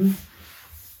in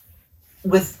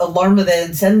with alarma de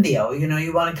incendio. You know,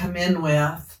 you want to come in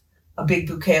with a big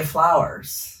bouquet of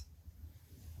flowers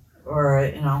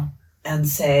or, you know, and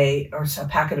say, or a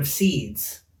packet of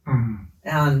seeds. Mm-hmm.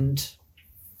 And,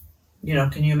 you know,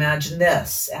 can you imagine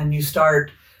this? And you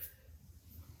start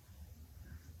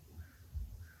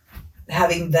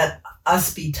having that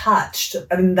us be touched.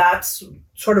 I mean, that's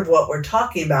sort of what we're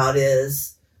talking about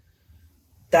is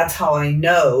that's how I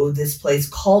know this place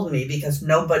called me, because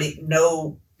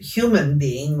no human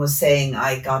being was saying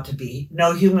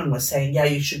no human was saying, yeah,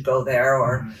 you should go there,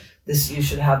 or this, you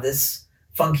should have this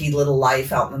funky little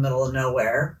life out in the middle of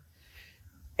nowhere.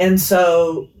 And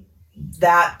so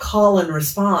that call and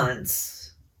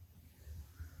response,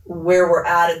 where we're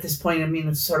at this point, I mean,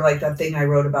 it's sort of like that thing I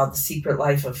wrote about the secret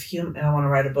life of human. I want to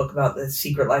write a book about the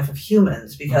secret life of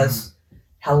humans, because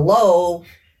hello,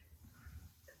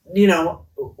 you know,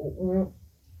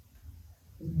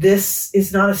 this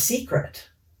is not a secret.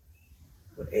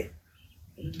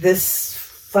 This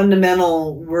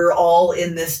fundamental, we're all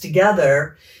in this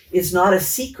together, is not a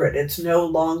secret. It's no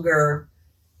longer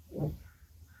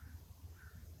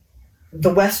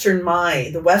the Western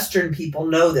mind. The Western people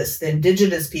know this. The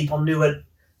indigenous people knew it,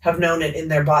 have known it in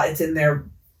their body. It's in their,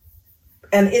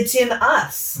 and it's in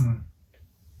us.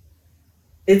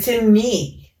 It's in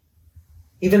me,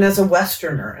 even as a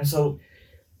Westerner. And so,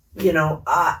 you know,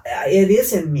 it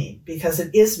is in me, because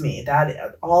it is me.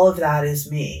 That all of that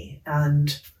is me,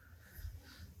 and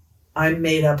I'm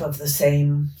made up of the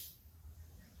same,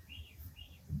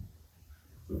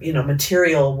 you know,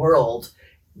 material world,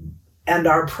 and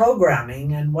our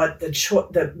programming and what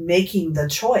the making the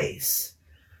choice.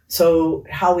 So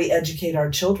how we educate our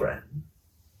children.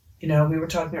 You know, we were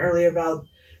talking earlier about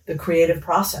the creative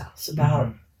process,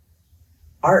 about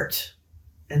art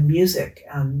and music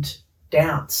and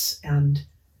dance and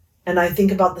And I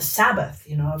think about the Sabbath,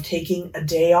 of taking a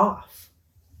day off.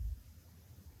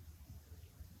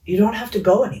 You don't have to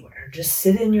go anywhere. Just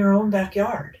sit in your own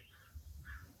backyard.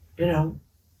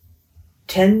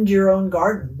 Tend your own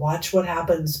garden. Watch what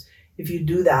happens if you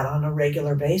do that on a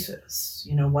regular basis,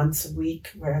 once a week,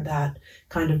 where that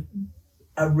kind of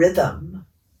a rhythm,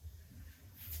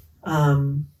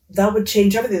 that would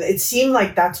change everything. It seemed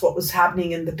like that's what was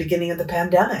happening in the beginning of the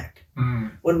pandemic,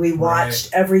 when we watched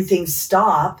everything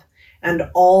stop and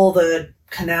all the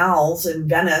canals in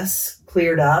Venice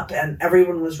cleared up and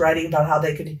everyone was writing about how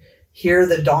they could hear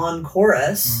the dawn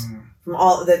chorus from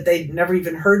all that they'd never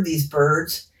even heard these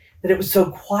birds, that it was so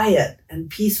quiet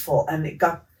and peaceful, and it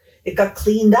got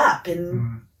cleaned up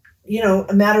in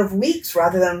a matter of weeks,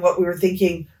 rather than what we were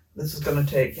thinking this is going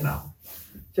to take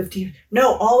 50.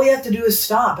 No, all we have to do is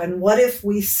stop. And what if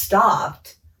we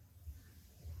stopped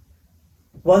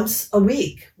once a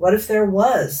week? What if there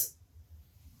was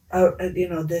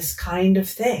this kind of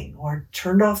thing, or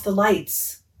turned off the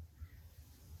lights,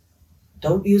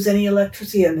 don't use any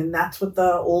electricity? And then that's what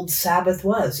the old Sabbath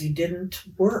was. You didn't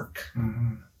work.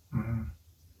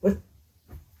 What?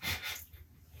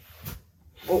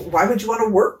 Well, why would you want to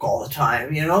work all the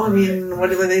time? What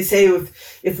do they say?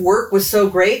 If work was so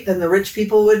great, then the rich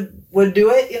people would do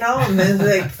it, And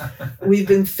then we've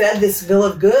been fed this bill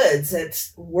of goods.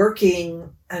 It's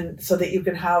working, and so that you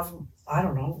can have, I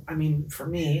don't know. For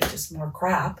me, just more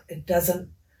crap. It doesn't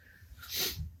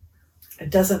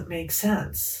make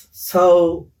sense.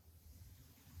 So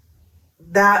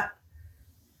that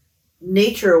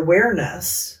nature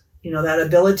awareness, that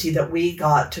ability that we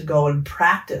got to go and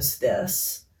practice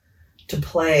this, to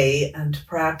play and to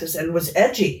practice, and was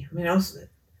edgy.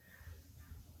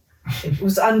 It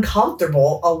was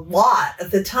uncomfortable a lot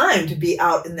at the time to be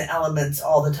out in the elements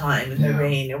all the time in the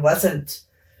rain. It wasn't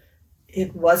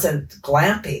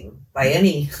glamping by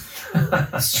any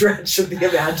stretch of the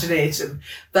imagination,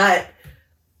 but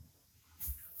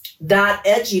that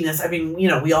edginess,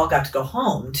 we all got to go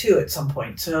home too at some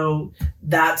point. So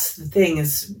that's the thing,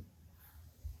 is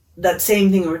that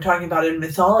same thing we were talking about in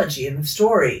mythology, in the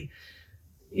story.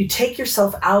 You take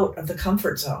yourself out of the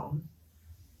comfort zone.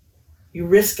 You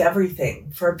risk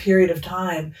everything for a period of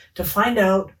time to find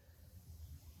out,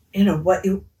 what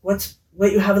you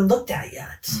haven't looked at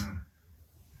yet.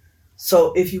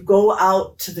 So if you go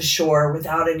out to the shore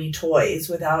without any toys,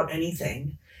 without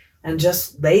anything, and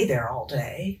just lay there all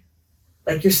day,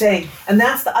 like you're saying, and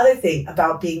that's the other thing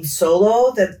about being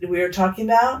solo that we were talking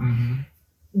about,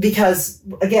 because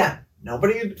again,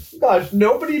 nobody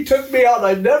took me out.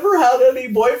 I never had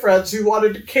any boyfriends who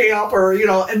wanted to camp, or,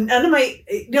 and none of my,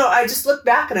 I just look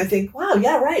back and I think, wow,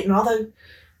 yeah, right. And all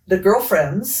the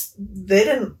girlfriends,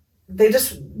 that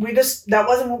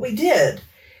wasn't what we did.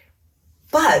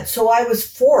 But so I was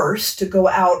forced to go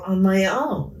out on my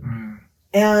own.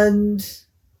 And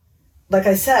like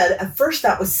I said, at first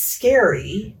that was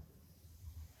scary.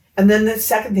 And then the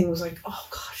second thing was like, oh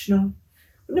gosh, wouldn't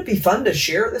it be fun to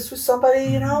share this with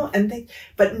somebody,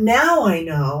 but now I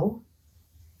know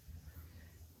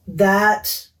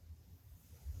that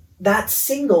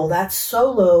single, that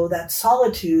solo, that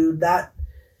solitude, that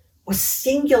was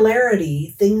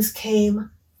singularity, things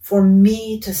came for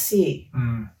me to see.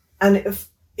 And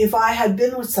if I had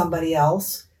been with somebody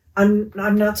else, I'm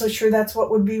not so sure that's what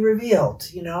would be revealed,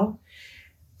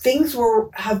 Things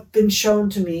have been shown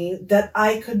to me that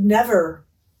I could never.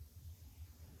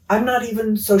 I'm not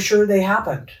even so sure they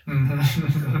happened.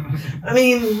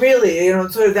 Really,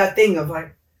 sort of that thing of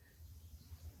like,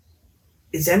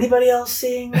 is anybody else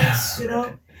seeing this?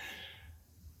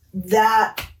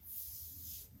 That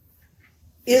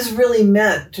is really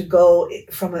meant to go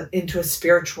into a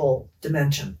spiritual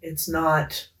dimension. It's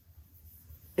not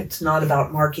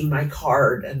about marking my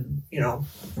card and,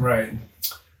 Right.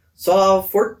 Saw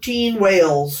 14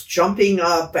 whales jumping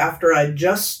up after I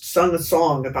just sung a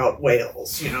song about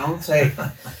whales, It's like,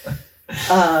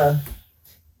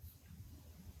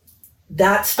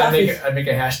 that stuff. I'd make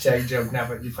a hashtag joke now,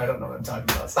 but you probably don't know what I'm talking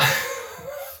about.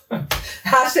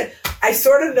 Hashtag, I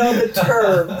sort of know the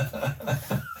term,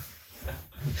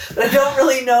 but I don't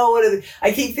really know what it is.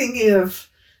 I keep thinking of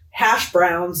hash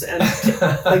browns and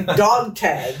like dog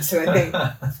tags, and I think,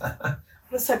 how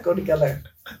does that go together?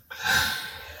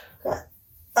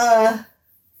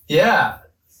 Yeah.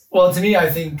 Well, to me, I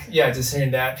think, just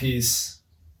hearing that piece,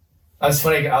 it's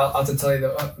funny. I'll have to tell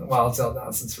you I'll tell now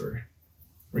since we're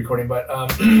recording, but,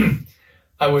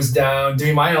 I was down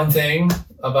doing my own thing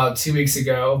about 2 weeks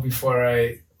ago before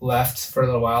I left for a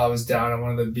little while. I was down on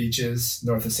one of the beaches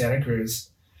north of Santa Cruz.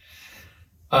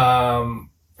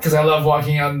 Because I love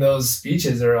walking on those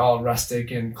beaches. They're all rustic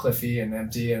and cliffy and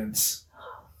empty, and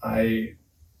I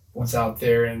was out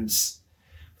there and was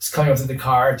coming up to the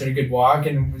car, took a good walk,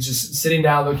 and was just sitting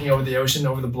down looking over the ocean,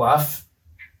 over the bluff,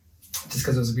 just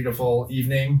because it was a beautiful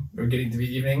evening, or getting to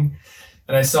be evening.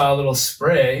 And I saw a little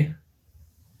spray.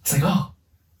 It's like, oh,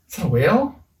 is that a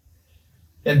whale?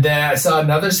 And then I saw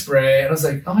another spray, and I was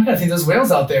like, oh my God, I think there's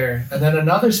whales out there. And then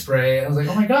another spray, and I was like,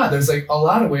 oh my God, there's like a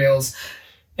lot of whales.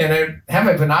 And I had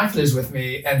my binoculars with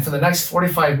me, and for the next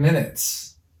 45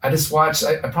 minutes, I just watched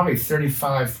probably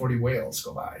 35, 40 whales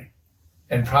go by.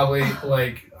 And probably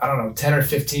like, I don't know, 10 or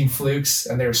 15 flukes,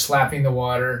 and they were slapping the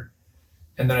water.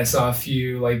 And then I saw a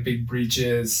few like big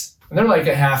breaches, and they're like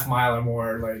a half mile or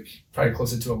more, like probably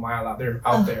closer to a mile out there.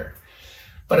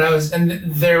 But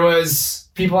there was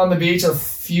people on the beach, a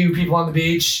few people on the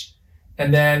beach,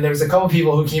 and then there was a couple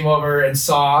people who came over and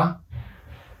saw.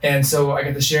 And so I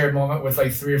got to share a moment with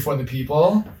like 3 or 4 of the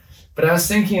people. But I was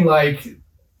thinking, like,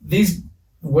 these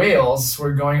whales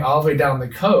were going all the way down the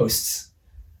coast.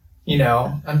 You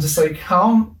know, I'm just like,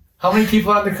 how many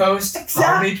people are on the coast? Exactly.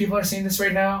 How many people are seeing this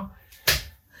right now?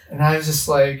 And I was just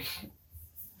like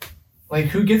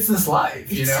who gets this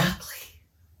live, you know? Exactly.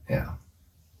 Yeah.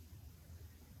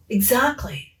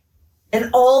 Exactly. And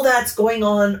all that's going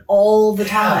on all the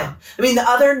time. Yeah. I mean, the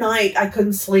other night I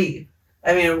couldn't sleep.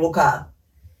 I mean, I woke up,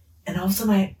 and all of a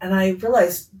sudden I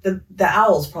realized the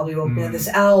owls probably woke me up. This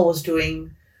owl was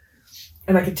doing,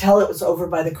 and I could tell it was over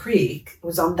by the creek. It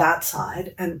was on that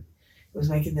side, and it was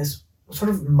making this sort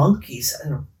of monkey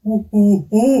sound. Ooh, ooh,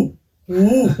 ooh,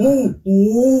 ooh, ooh,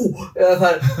 ooh. And I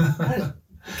thought,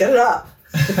 get it up.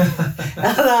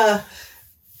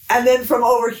 And then from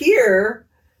over here,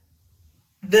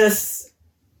 this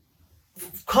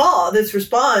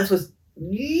response was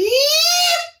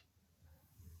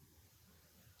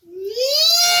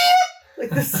like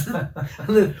this, and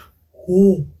then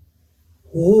oh,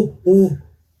 oh, oh,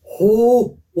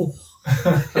 oh, oh.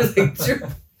 It was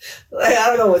like I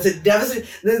don't know, was it devastating?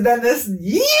 Then this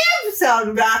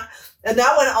sound back, and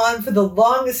that went on for the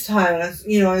longest time.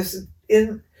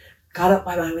 And got up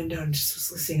by my window and just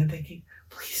was listening and thinking,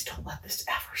 please don't let this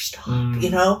ever stop. You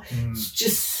know, it's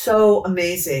just so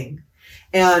amazing.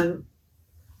 And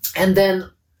then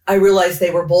I realized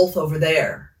they were both over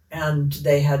there, and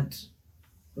they had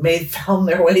found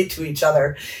their way to each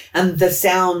other, and the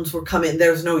sounds were coming.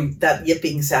 There was that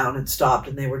yipping sound had stopped,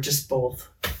 and they were just both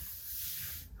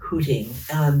hooting.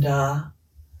 And I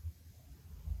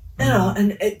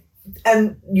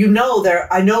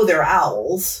know they're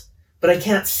owls, but I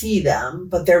can't see them,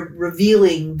 but they're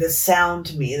revealing this sound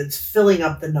to me that's filling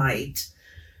up the night.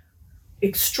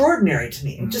 Extraordinary to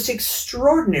me, just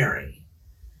extraordinary.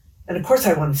 And of course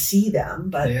I want to see them,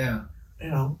 but yeah. You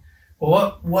know.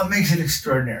 Well, what makes it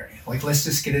extraordinary? Like, let's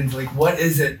just get into, like, what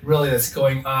is it really that's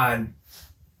going on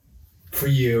for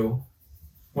you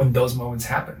when those moments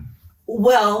happen?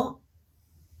 Well,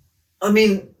 I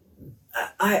mean,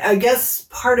 I guess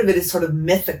part of it is sort of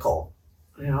mythical,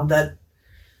 you know, that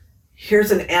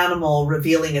here's an animal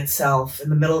revealing itself in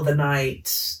the middle of the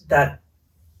night that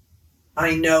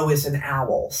I know is an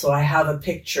owl. So I have a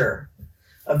picture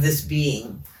of this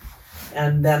being,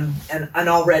 and then and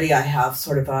already I have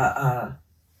sort of a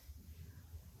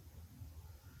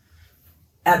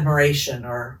admiration,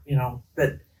 or, you know,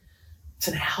 but it's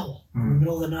an owl in the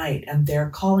middle of the night, and they're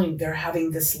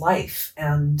having this life,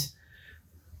 and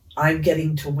I'm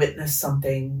getting to witness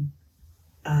something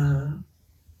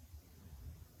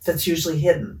that's usually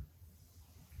hidden.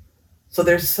 So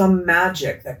there's some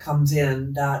magic that comes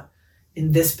in that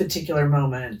in this particular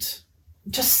moment,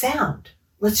 just sound.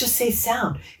 Let's just say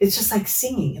sound. It's just like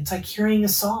singing. It's like hearing a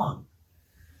song,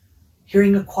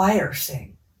 hearing a choir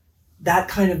sing, that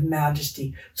kind of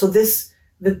majesty. So these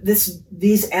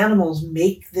animals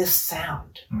make this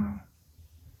sound.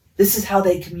 This is how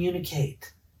they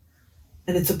communicate.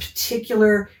 And it's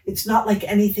it's not like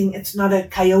anything. It's not a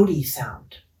coyote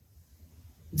sound.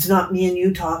 It's not me and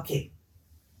you talking.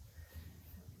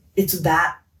 It's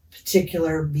that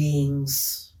particular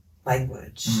being's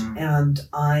language. And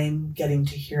I'm getting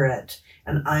to hear it,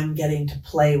 and I'm getting to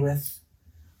play with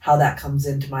how that comes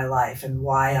into my life and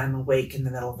why I'm awake in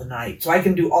the middle of the night. So I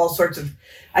can do all sorts of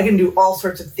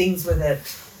things with it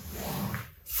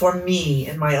for me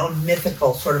in my own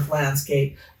mythical sort of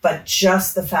landscape. But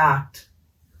just the fact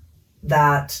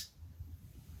that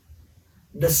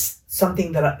the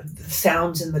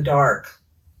sounds in the dark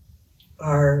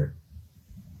I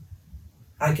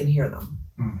can hear them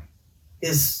it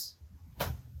is.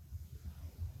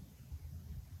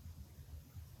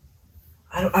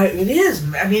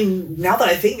 I mean, now that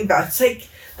I think about it, it's like,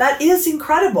 that is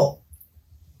incredible.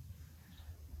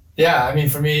 Yeah, I mean,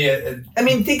 for me,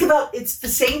 think about, it's the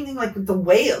same thing like with the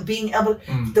whale being able,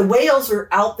 the whales are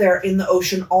out there in the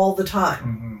ocean all the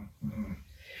time.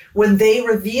 When they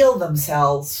reveal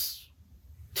themselves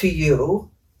to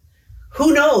you,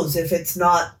 who knows if it's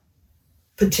not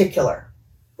particular,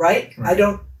 right?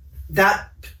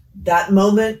 That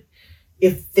moment,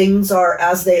 if things are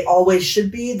as they always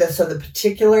should be, the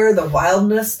particular, the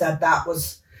wildness, that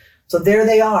was, so there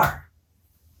they are.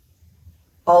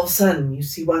 All of a sudden you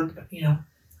see one,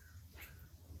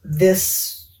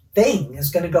 this thing is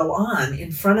going to go on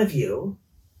in front of you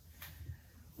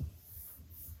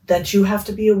that you have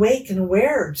to be awake and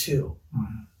aware to.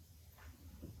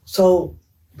 So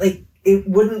like, it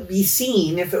wouldn't be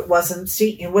seen if it wasn't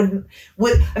seen. It wouldn't,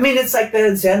 it's like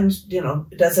the Zen,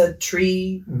 does a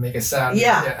tree make a sound?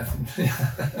 Yeah.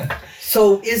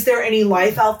 So is there any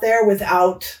life out there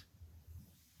without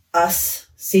us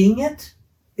seeing it?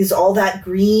 Is all that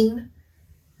green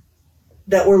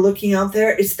that we're looking out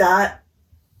there, is that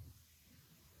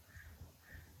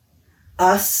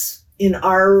us in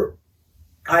our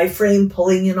eye frame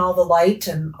pulling in all the light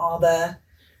and all the,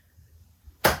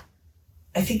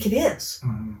 I think it is.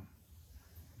 And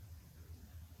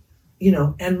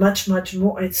much, much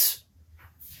more. It's.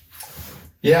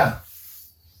 Yeah.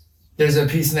 There's a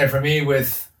piece in there for me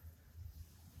with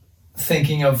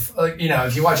thinking of,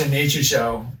 if you watch a nature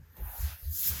show,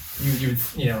 you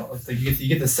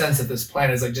get the sense that this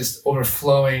planet is like just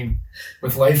overflowing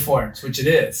with life forms, which it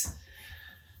is.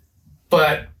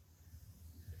 But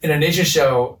in a nature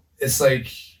show, it's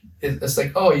like,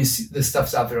 oh, you see this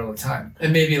stuff's out there all the time.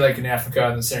 And maybe like in Africa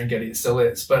and the Serengeti, it still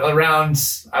is. But around,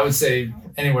 I would say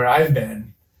anywhere I've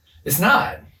been, it's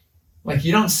not. Like,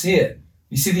 you don't see it.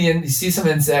 You see some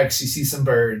insects, you see some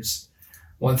birds.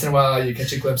 Once in a while, you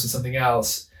catch a glimpse of something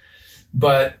else.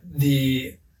 But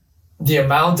the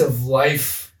amount of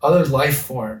life, other life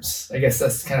forms, I guess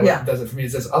that's kind of what does it for me.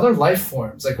 It's there's other life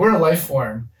forms. Like, we're a life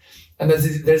form. And there's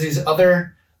these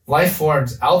other life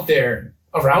forms out there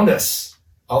around us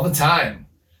all the time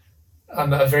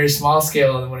on a very small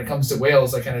scale. And when it comes to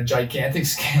whales, like on a gigantic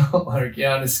scale, or,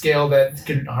 on a scale that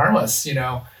could harm us,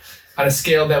 on a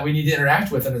scale that we need to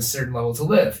interact with on a certain level to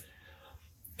live.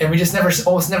 And we just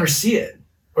almost never see it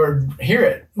or hear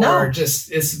it, or just,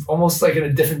 it's almost like in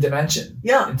a different dimension.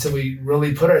 Yeah. Until we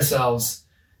really put ourselves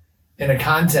in a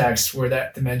context where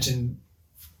that dimension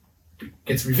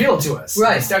gets revealed to us.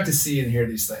 Right. We start to see and hear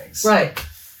these things. Right.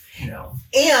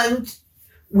 And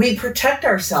we protect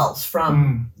ourselves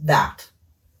from that.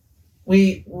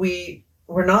 We're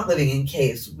not living in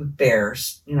caves with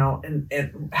bears,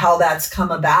 and how that's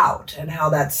come about and how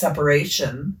that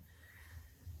separation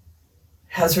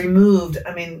has removed.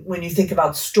 I mean, when you think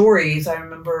about stories, I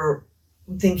remember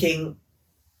thinking,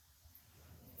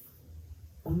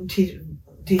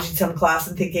 teaching some class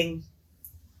and thinking,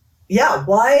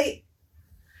 why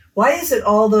is it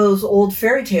all those old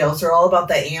fairy tales are all about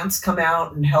the ants come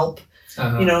out and help,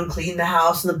 and clean the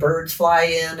house, and the birds fly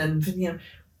in, and,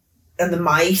 and the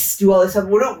mice do all this stuff.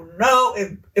 We don't know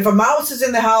if a mouse is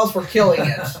in the house, we're killing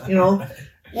it,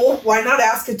 Well, why not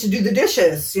ask it to do the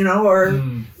dishes, or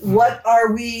what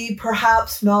are we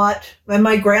perhaps not, and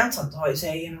my grandsons always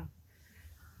say,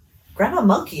 Grandma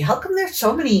Monkey, how come there's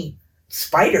so many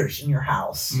spiders in your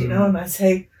house, and I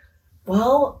say,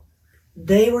 well,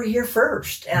 they were here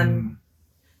first, and,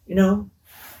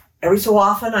 every so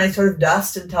often I sort of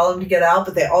dust and tell them to get out,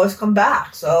 but they always come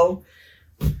back. So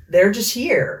they're just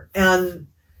here. And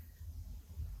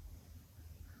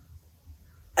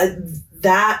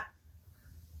that,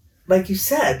 like you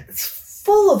said, it's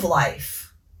full of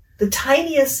life. The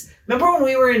tiniest, remember when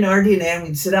we were in RDNA and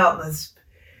we'd sit out in this,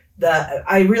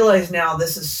 I realize now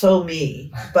this is so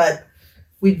me, but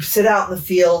we'd sit out in the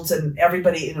fields and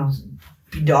everybody,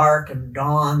 be dark and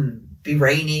dawn, be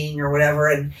raining or whatever,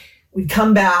 and we'd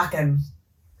come back and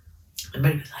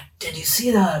everybody would be like, did you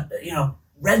see the,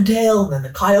 red tail? And then the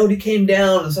coyote came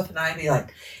down and stuff, and I'd be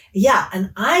like, yeah.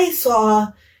 And I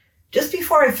saw, just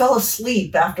before I fell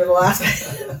asleep after the last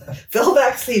fell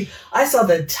back asleep, I saw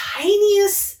the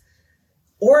tiniest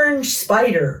orange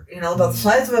spider, the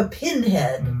size of a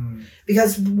pinhead.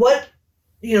 Because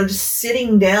just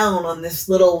sitting down on this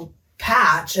little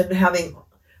patch and having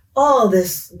all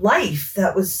this life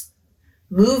that was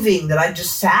moving that I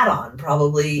just sat on,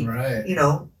 probably,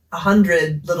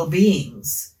 100 little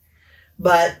beings.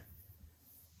 But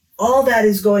all that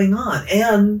is going on.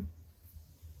 And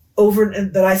over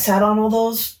that I sat on all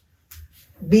those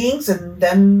beings, and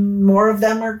then more of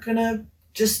them are going to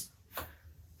just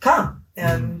come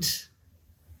and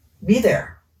be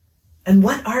there. And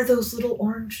what are those little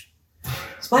orange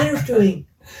spiders doing?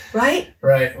 right?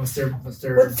 Right. What's their task?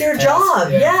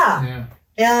 job? Yeah. Yeah.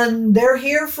 And they're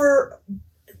here for,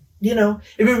 it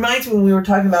reminds me when we were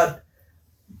talking about,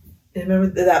 remember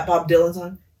that Bob Dylan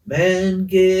song? Man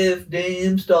give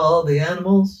names to all the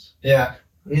animals. Yeah.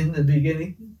 In the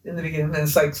beginning, and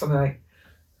it's like something like,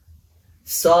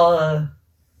 saw a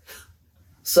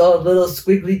little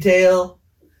squiggly tail,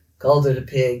 called it a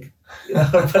pig, or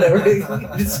whatever. It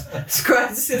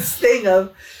describes this thing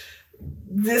of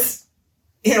this,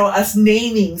 us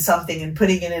naming something and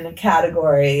putting it in a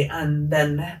category, and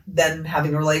then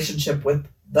having a relationship with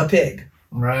the pig.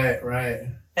 Right.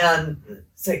 And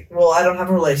it's like, well, I don't have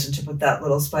a relationship with that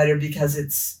little spider because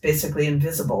it's basically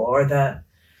invisible, or the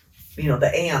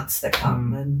ants that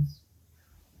come. And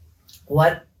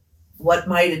what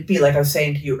might it be? Like I was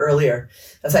saying to you earlier,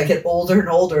 as I get older and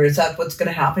older, is that what's going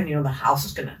to happen? The house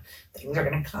is things are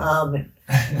going to come, and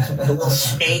the little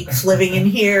snakes living in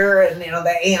here, and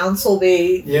the ants will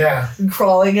be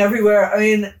crawling everywhere. I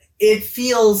mean, it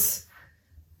feels,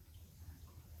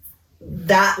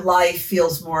 that life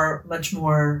feels much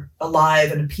more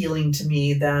alive and appealing to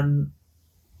me than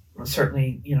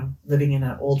certainly, living in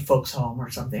an old folks home or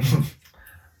something.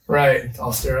 Right. It's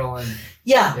all sterile and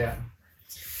yeah.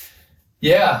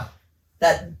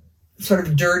 That sort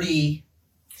of dirty.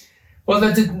 Well,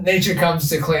 that nature comes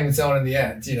to claim its own in the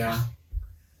end,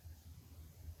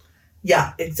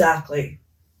 Yeah, exactly.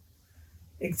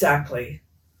 Makes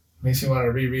me want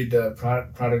to reread the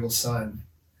Prodigal Son,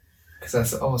 because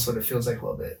that's almost what it feels like a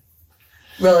little bit.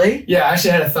 Really? Yeah, I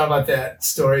actually had a thought about that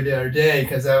story the other day,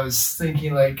 because I was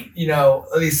thinking, like,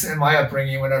 at least in my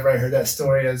upbringing, whenever I heard that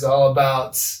story, it was all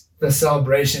about the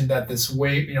celebration that this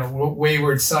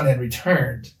wayward son had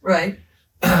returned. Right.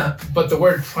 But the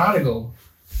word prodigal,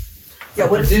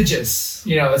 prodigious,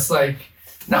 it's like,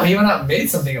 no, he went out and made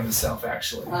something of himself,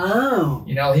 actually. Oh.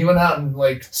 He went out and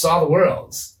saw the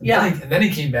world. And then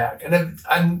he came back.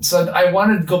 And so I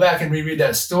wanted to go back and reread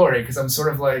that story, because I'm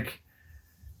sort of like,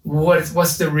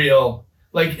 what's the real,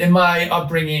 like, in my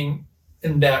upbringing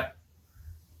in the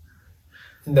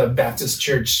Baptist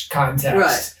church context,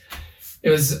 right. It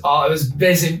was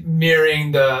basically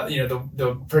mirroring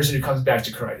the person who comes back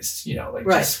to Christ, right.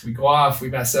 Just we go off, we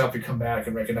mess up, we come back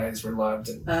and recognize we're loved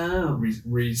and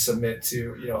resubmit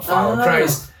to, follow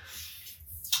Christ.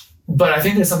 But I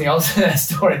think there's something else in that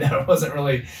story that wasn't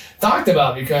really talked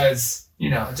about, because,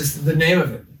 just the name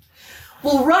of it.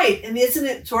 Well, right. And isn't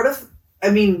it sort of,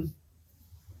 I mean,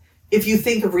 if you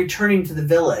think of returning to the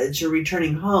village or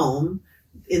returning home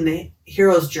in the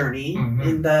hero's journey,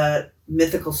 in the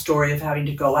mythical story of having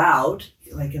to go out,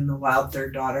 like in The Wild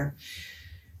Third Daughter,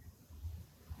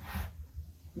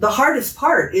 the hardest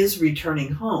part is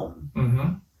returning home.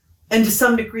 And to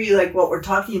some degree, like what we're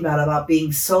talking about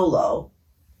being solo,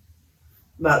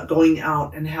 about going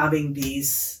out and having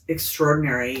these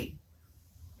extraordinary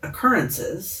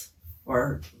occurrences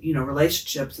or,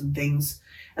 relationships and things.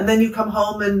 And then you come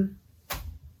home and,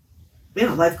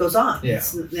 life goes on. Yeah.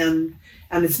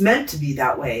 And it's meant to be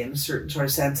that way in a certain sort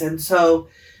of sense. And so,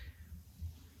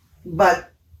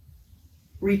 but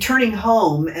returning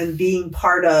home and being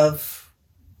part of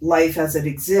life as it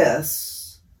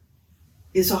exists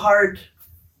is hard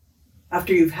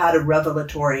after you've had a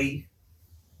revelatory,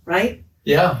 right?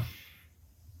 Yeah.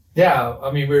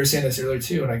 I mean, we were saying this earlier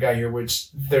too when I got here, which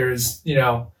there's,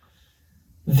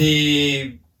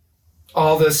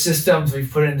 all the systems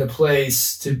we've put into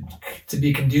place to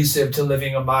be conducive to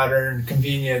living a modern,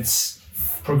 convenience,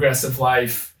 progressive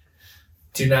life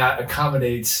do not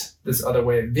accommodate this other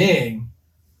way of being.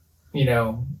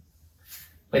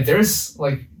 Like there's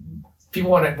like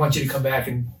people want you to come back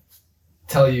and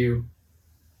tell you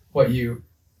what you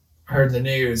heard in the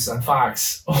news on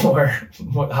Fox or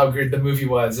how good the movie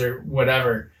was or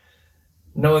whatever.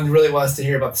 No one really wants to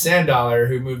hear about the sand dollar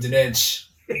who moved an inch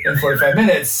in 45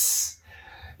 minutes.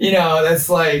 That's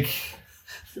like,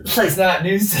 it's not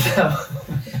news to them.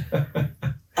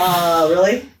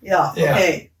 Really? Yeah.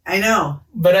 Okay. I know.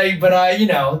 But I,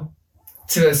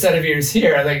 to a set of ears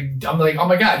here, I'm like, oh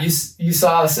my God, you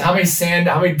saw how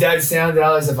many dead sand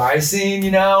dollars have I seen,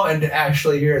 and to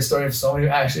actually hear a story of someone who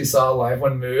actually saw a live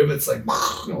one move, it's like,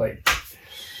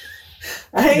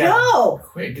 I know.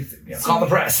 Quick, call the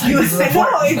press. I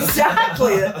know,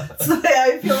 exactly. That's the way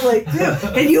I feel like too.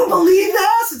 Can you believe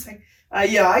this? It's like,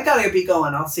 I gotta be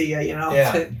going. I'll see you,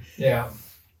 Yeah.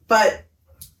 But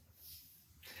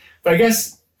I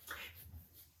guess.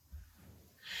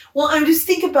 Well, I'm just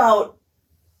thinking about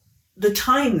the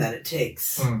time that it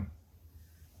takes.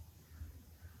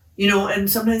 And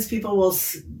sometimes people will,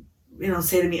 say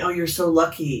to me, "Oh, you're so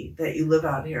lucky that you live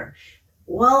out here."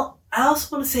 Well, I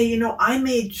also want to say, I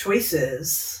made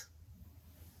choices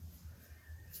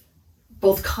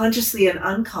both consciously and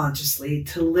unconsciously,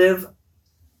 to live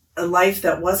a life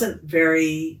that wasn't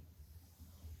very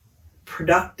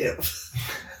productive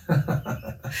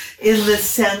in the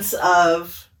sense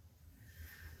of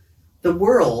the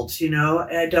world.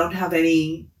 I don't have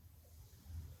a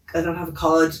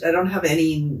college, I don't have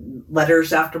any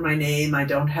letters after my name, I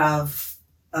don't have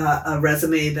a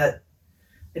resume, I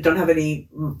don't have any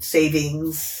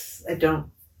savings, I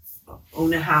don't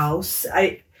own a house.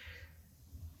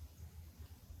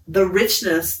 The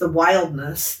richness, the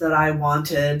wildness that I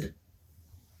wanted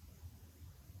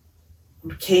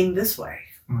came this way.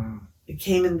 Mm. It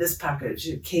came in this package.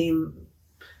 It came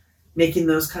making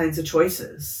those kinds of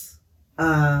choices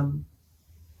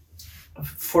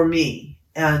for me.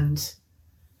 And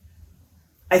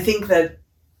I think that,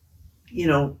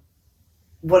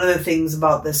 one of the things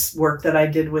about this work that I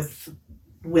did with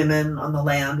women on the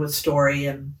land with Story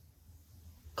and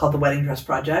called the Wedding Dress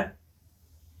Project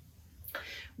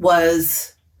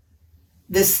was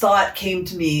this thought came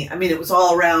to me. I mean, it was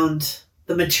all around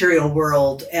the material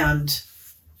world, and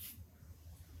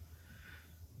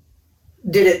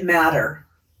did it matter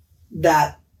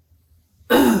that,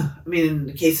 in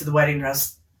the case of the wedding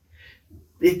dress,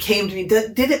 it came to me,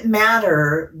 did it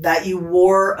matter that you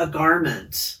wore a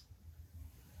garment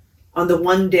on the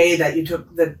one day that you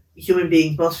took, that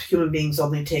most human beings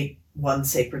only take one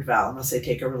sacred vow, unless they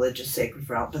take a religious sacred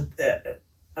vow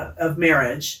of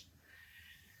marriage.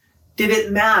 Did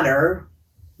it matter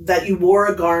that you wore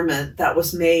a garment that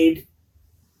was made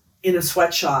in a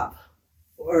sweatshop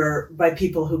or by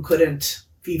people who couldn't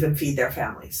even feed their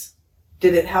families?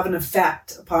 Did it have an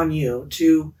effect upon you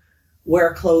to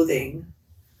wear clothing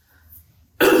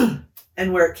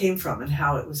and where it came from and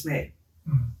how it was made?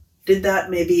 Mm-hmm. Did that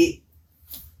maybe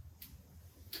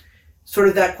sort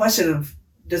of that question of,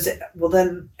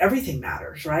 then everything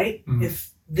matters, right? Mm-hmm.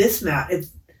 If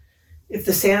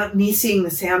me seeing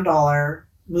the sand dollar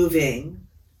moving,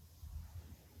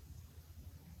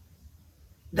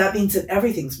 that means that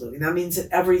everything's moving. That means that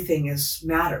everything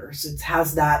matters. It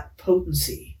has that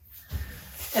potency.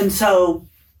 And so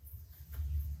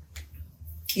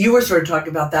you were sort of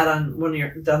talking about that on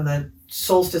the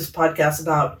Solstice podcast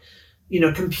about,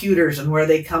 computers and where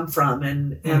they come from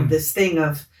and this thing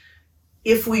of,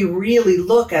 if we really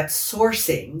look at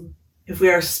sourcing, if we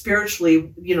are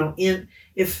spiritually,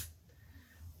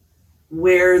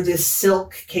 where this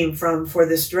silk came from for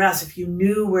this dress, if you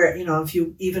knew where, if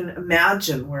you even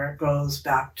imagine where it goes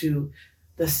back to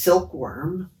the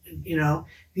silkworm, if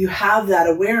you have that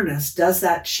awareness, does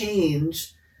that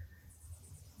change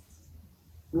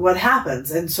what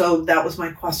happens? And so that was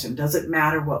my question. Does it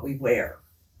matter what we wear?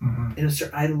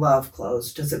 Mm-hmm. I love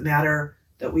clothes. Does it matter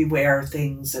that we wear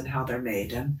things and how they're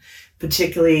made? And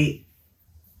particularly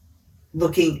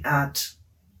looking at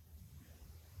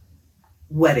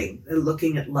wedding,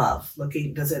 looking at love,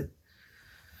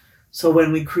 so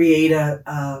when we create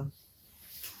a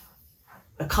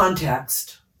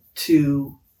context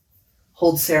to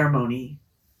hold ceremony,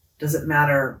 does it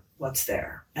matter what's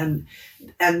there? And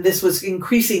this was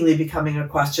increasingly becoming a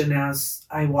question as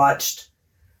I watched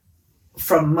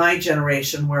from my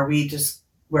generation where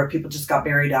people just got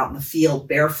married out in the field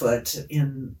barefoot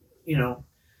in,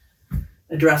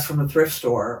 a dress from a thrift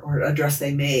store or a dress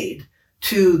they made,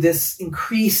 to this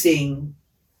increasing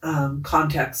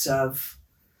context of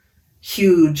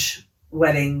huge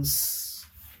weddings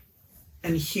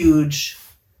and huge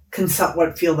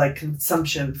what feel like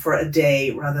consumption for a day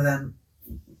rather than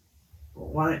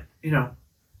one,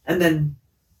 and then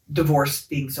divorce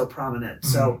being so prominent.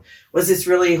 Mm-hmm. So was this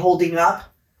really holding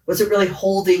up? Was it really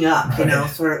holding up? Right.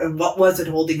 Sort of, and what was it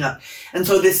holding up? And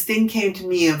so this thing came to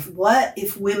me of, what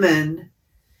if women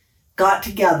got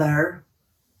together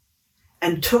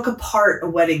and took apart a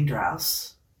wedding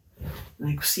dress,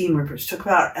 like seam rippers, took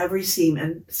apart every seam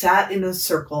and sat in a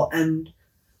circle and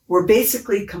were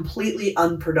basically completely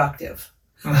unproductive.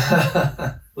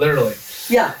 Literally.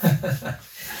 Yeah.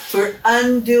 So we're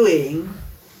undoing,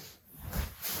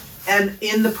 and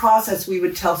in the process we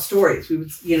would tell stories. We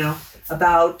would,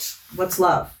 about what's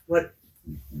love, what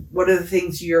are the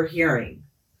things you're hearing,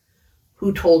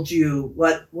 who told you,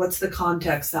 what's the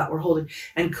context that we're holding,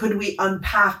 and could we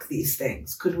unpack these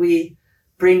things? Could we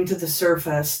bring to the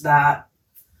surface that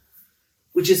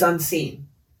which is unseen,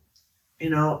 and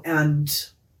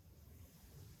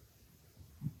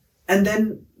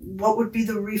then what would be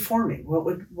the reforming? What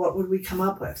would we come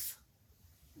up with?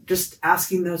 Just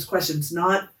asking those questions,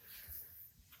 not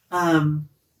that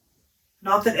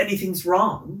anything's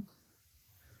wrong,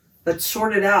 but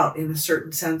sort it out in a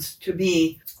certain sense to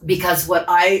me, because what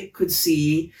I could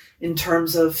see in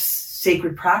terms of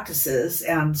sacred practices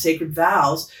and sacred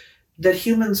vows that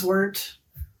humans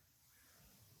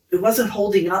it wasn't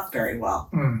holding up very well.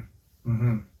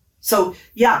 Mm-hmm. So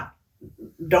yeah,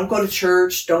 don't go to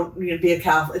church, don't be a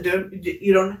Catholic,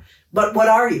 but what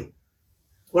are you?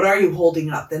 What are you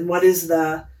holding up? Then what is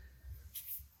the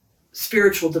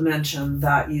spiritual dimension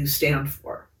that you stand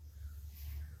for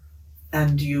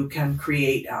and you can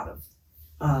create out of?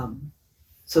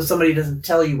 So somebody doesn't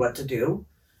tell you what to do,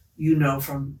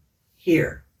 from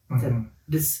here that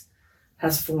this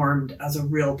has formed as a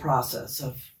real process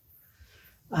of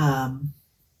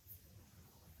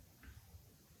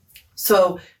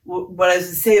so what I was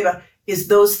going to say about is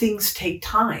those things take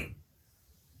time.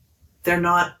 They're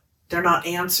not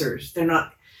answers. They're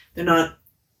not an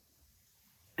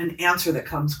answer that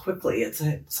comes quickly. It's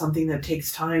something that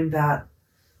takes time that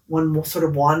one sort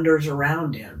of wanders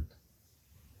around in.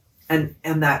 And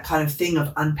that kind of thing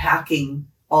of unpacking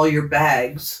all your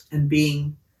bags and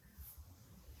being,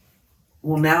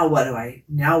 well, now what do I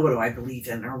believe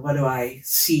in, or what do I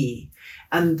see?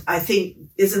 And I think,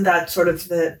 isn't that sort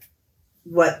of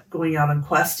what going out on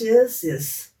quest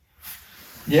is?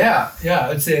 Yeah,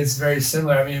 I'd say it's very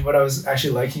similar. I mean, what I was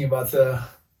actually liking about the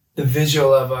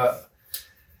visual of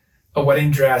a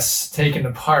wedding dress taken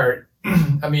apart,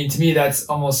 I mean, to me, that's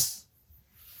almost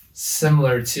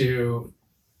similar to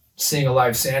seeing a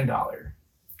live sand dollar.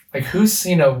 Like, who's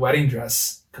seen a wedding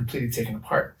dress completely taken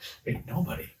apart? Like,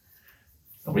 nobody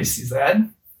sees that,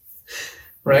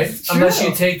 right? Unless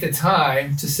you take the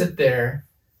time to sit there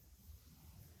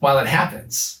while it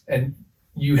happens and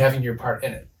you having your part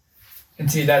in it. And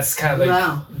to me, that's kind of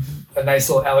like a nice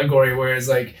little allegory, whereas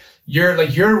like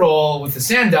your role with the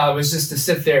sand dollar was just to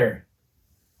sit there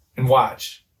and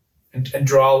watch and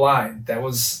draw a line. That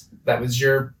was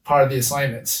your part of the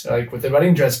assignment. Like with the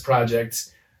wedding dress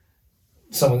project,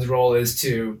 someone's role is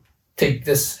to take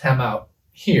this hem out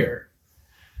here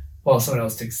while someone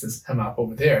else takes this hem out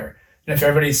over there. And if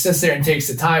everybody sits there and takes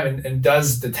the time and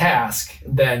does the task,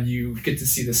 then you get to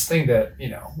see this thing that,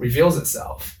 reveals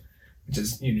itself, which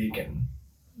is unique and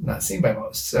not seen by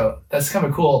most. So that's kind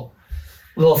of a cool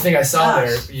little thing I saw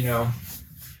there,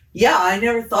 Yeah, I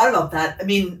never thought about that. I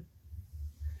mean,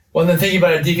 well, and then thinking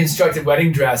about a deconstructed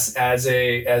wedding dress as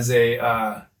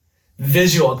a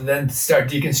visual to then start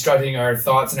deconstructing our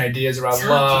thoughts and ideas around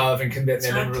love and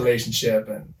commitment and relationship,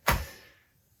 and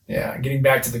getting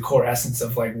back to the core essence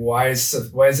of like, why is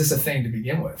this a thing to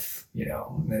begin with?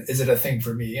 Is it a thing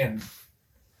for me? And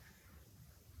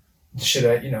should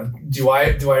I, do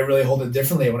I really hold it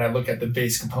differently when I look at the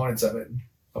base components of it,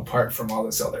 apart from all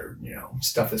this other,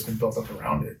 stuff that's been built up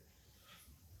around it?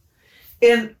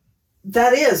 And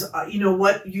that is,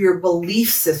 what your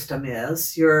belief system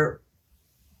is, your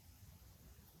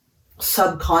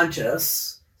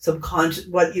subconscious,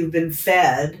 what you've been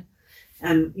fed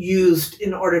and used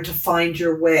in order to find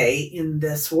your way in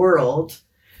this world.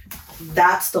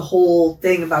 That's the whole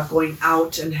thing about going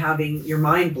out and having your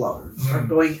mind blown, or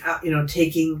going out,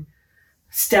 taking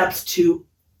steps to,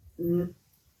 it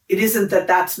isn't that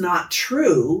that's not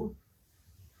true,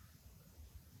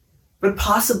 but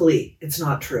possibly it's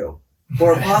not true.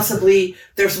 Or possibly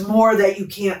there's more that you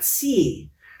can't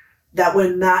see, that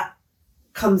when that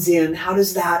comes in, how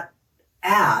does that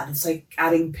add? It's like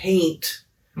adding paint,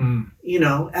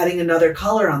 adding another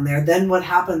color on there. Then what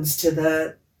happens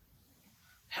there?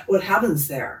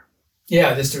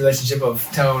 Yeah, just the relationship of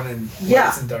tone and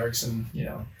lights and darks and,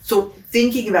 So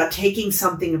thinking about taking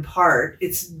something apart,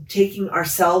 it's taking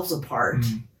ourselves apart,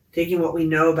 taking what we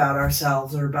know about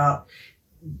ourselves or about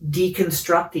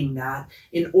deconstructing that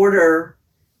in order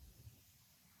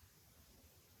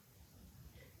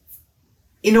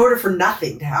for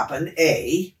nothing to happen,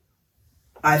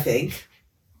 I think,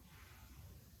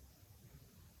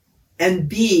 and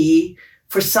B,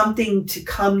 for something to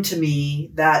come to me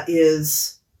that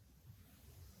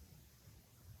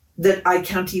I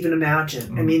can't even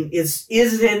imagine. I mean, is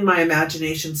it in my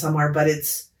imagination somewhere, but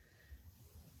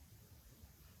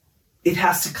it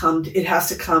has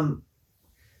to come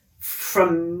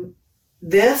from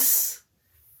this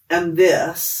and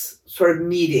this sort of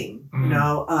meeting,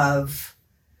 I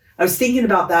was thinking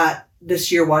about that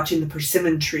this year, watching the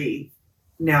persimmon tree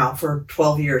now for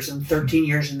 12 years and 13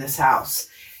 years in this house.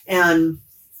 And,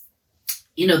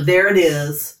 there it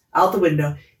is out the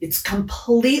window. It's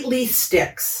completely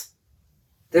sticks.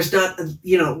 There's not,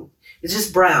 it's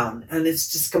just brown and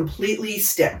it's just completely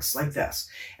sticks like this.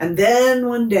 And then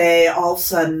one day, all of a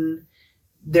sudden,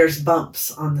 there's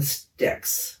bumps on the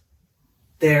sticks.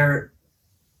 There's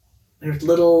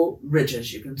little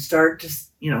ridges. You can start to,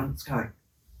 it's kind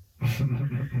of,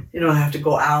 you don't have to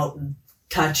go out and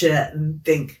touch it and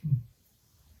think.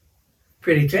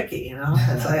 pretty tricky, you know.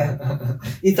 It's like,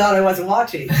 you thought I wasn't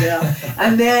watching, you know.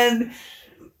 And then,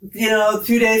 you know,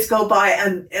 2 days go by,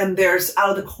 and there's out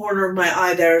of the corner of my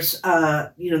eye, there's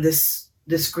you know, this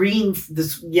green,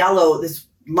 this yellow, this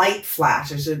light flash.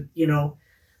 There's a, you know,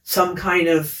 some kind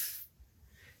of,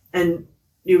 and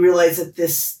you realize that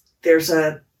there's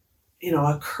a, you know,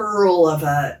 a curl of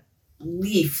a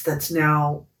leaf that's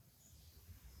now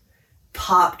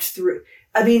popped through.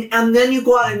 I mean, and then you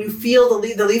go out and you feel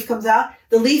the leaf comes out.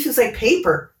 The leaf is like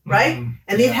paper, right?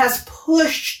 And it has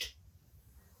pushed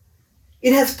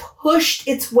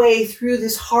its way through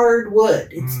this hard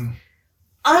wood. It's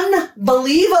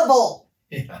unbelievable.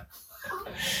 Yeah,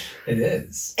 it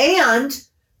is. And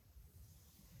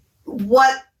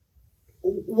what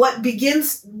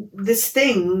begins this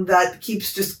thing that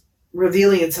keeps just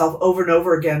revealing itself over and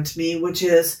over again to me, which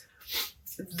is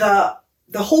the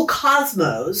whole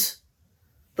cosmos.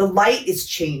 The light is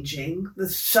changing. The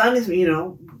sun is, you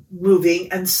know,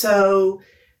 moving. And so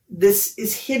this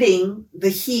is hitting the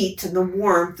heat and the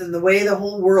warmth and the way the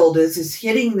whole world is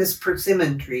hitting this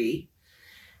persimmon tree.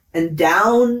 And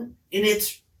down in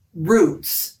its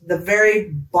roots, the very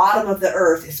bottom of the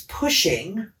earth is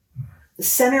pushing. The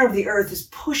center of the earth is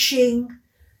pushing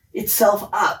itself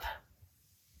up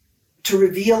to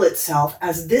reveal itself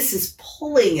as this is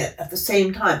pulling it at the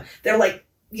same time. They're like,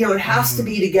 you know, it has to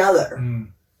be together.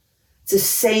 It's the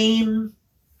same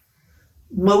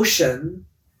motion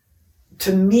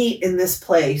to meet in this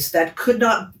place that could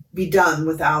not be done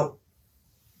without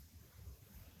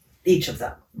each of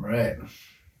them. Right.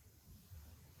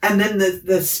 And then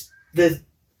the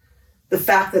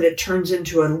fact that it turns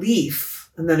into a leaf,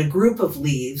 and then a group of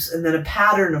leaves, and then a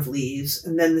pattern of leaves,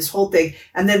 and then this whole thing,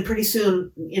 and then pretty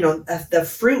soon, you know, the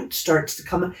fruit starts to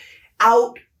come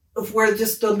out of where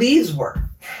just the leaves were.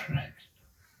 Right.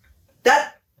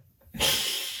 That.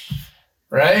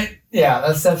 Right? Yeah,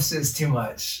 that stuff is too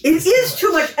much. It is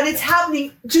too much, and it's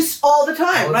happening just all the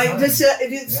time, All the right? time.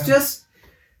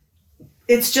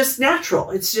 It's just natural.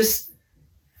 It's just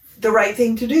the right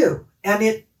thing to do, and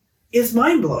it is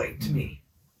mind blowing to me.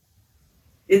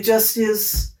 It just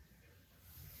is.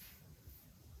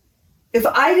 If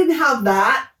I didn't have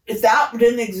that, if that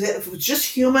didn't exist, if it was just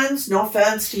humans, no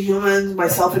offense to humans,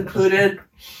 myself included,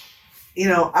 you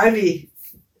know, I'd be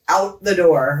out the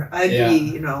door. I'd be,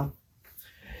 you know,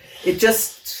 it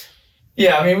just.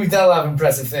 Yeah, I mean, we've done a lot of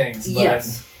impressive things, but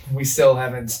yes, we still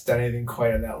haven't done anything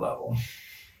quite on that level.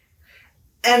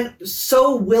 And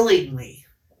so willingly.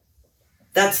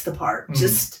 That's the part.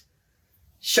 Just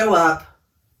show up,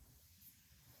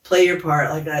 play your part,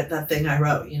 like that thing I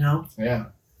wrote, you know? Yeah.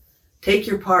 Take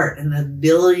your part in the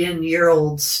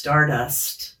billion-year-old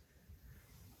stardust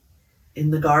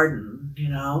in the garden, you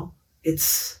know?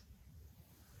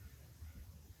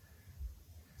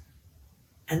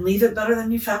 And leave it better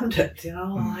than you found it, you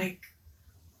know? Like,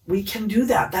 we can do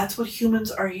that. That's what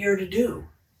humans are here to do,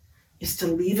 is to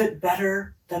leave it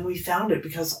better than we found it,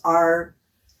 because our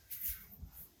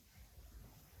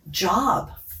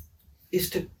job is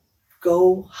to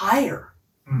go higher.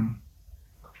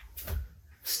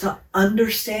 It's to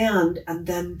understand and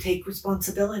then take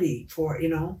responsibility for it, you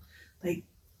know? Like,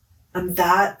 and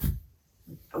that,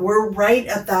 we're right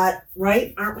at that,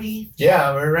 right? Aren't we?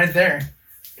 Yeah, we're right there.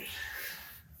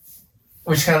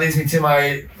 Which kind of leads me to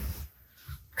my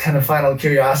kind of final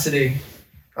curiosity.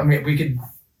 I mean, we could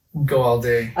go all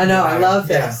day. I know, I love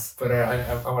this. Yeah, but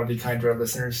I want to be kind to our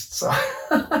listeners, so.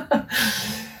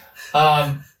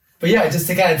 But yeah, just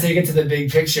to kind of take it to the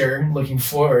big picture, looking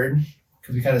forward,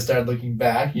 because we kind of started looking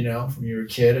back, you know, from you were a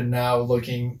kid, and now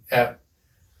looking at,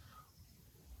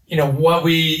 you know, what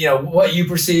you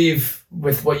perceive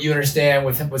with what you understand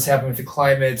with what's happening with the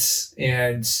climates,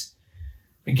 and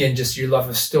again, just your love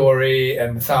of story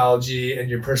and mythology and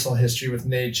your personal history with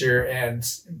nature, and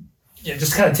you know,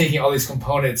 just kind of taking all these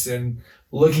components and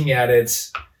looking at it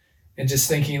and just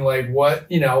thinking like, what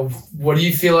do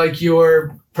you feel like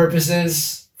your purpose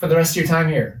is for the rest of your time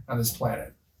here on this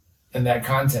planet in that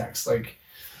context? Like,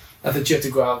 not that you have to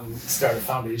go out and start a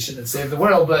foundation and save the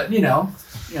world, but you know.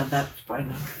 Yeah, that's probably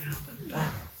not going to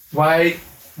happen. Why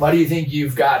do you think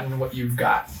you've gotten what you've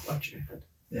got?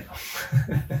 Yeah.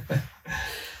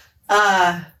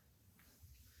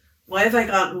 Why have I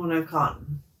gotten what I've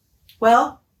gotten?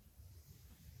 Well,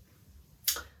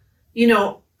 you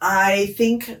know, I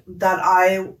think that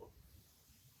I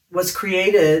was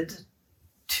created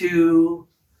to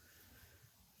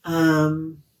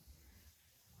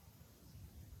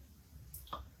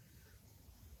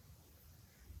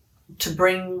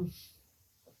bring,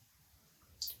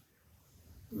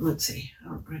 let's see, I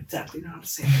don't exactly know how to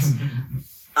say this.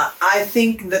 I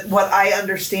think that what I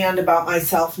understand about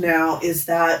myself now is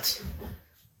that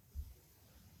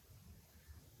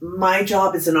my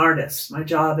job is an artist. My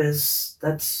job is,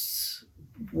 that's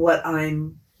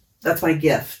my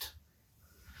gift.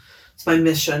 It's my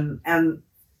mission. And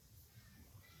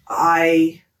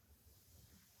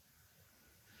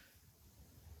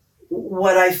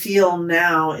what I feel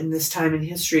now in this time in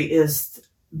history is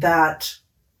that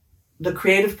the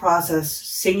creative process,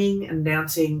 singing and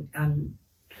dancing and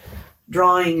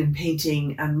drawing and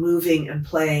painting and moving and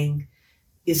playing,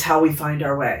 is how we find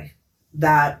our way.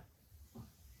 That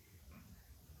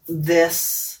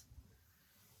this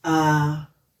not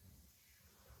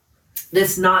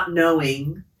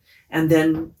knowing and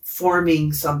then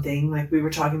forming something like we were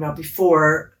talking about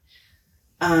before,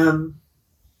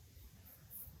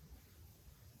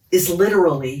 is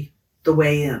literally the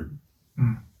way in.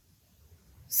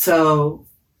 So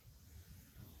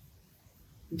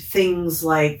things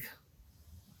like,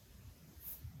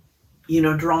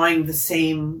 drawing the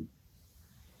same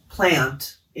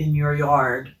plant in your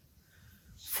yard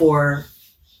for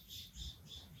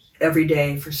every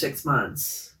day for 6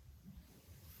 months,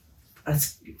 a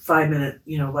 5-minute,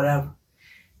 whatever,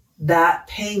 that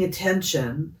paying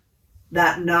attention,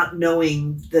 that not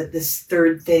knowing that this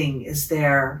third thing is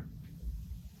there.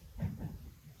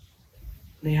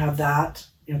 You have that,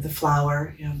 you have the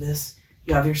flower, you have this,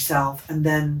 you have yourself, and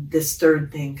then this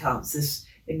third thing comes, this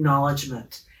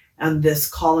acknowledgement, and this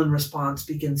call and response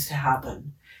begins to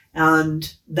happen.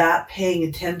 And that paying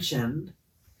attention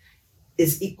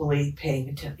is equally paying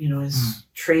attention, is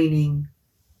training,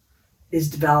 is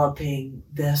developing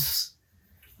this,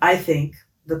 I think,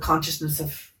 the consciousness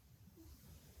of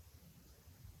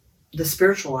the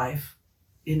spiritual life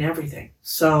in everything.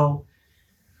 So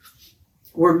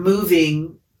we're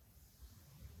moving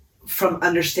from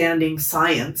understanding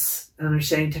science and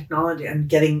understanding technology and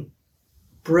getting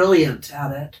brilliant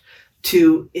at it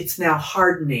to it's now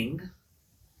hardening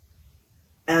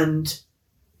and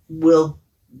will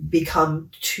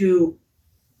become too,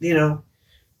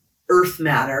 earth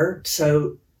matter.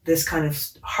 So this kind of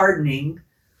hardening,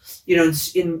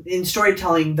 in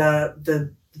storytelling,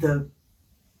 the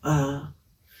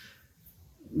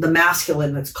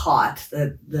masculine that's caught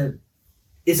that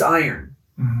is iron.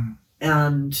 Mm-hmm.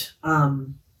 And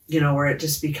where it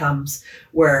just becomes,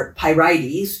 where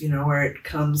pyrites, where it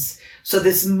comes, so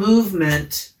this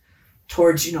movement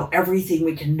towards everything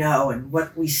we can know and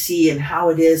what we see and how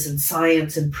it is in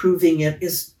science and proving it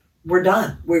is, we're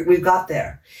done, we've got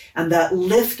there. And that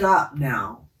lift up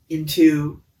now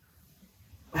into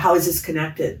how is this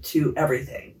connected to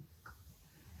everything,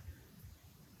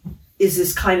 is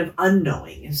this kind of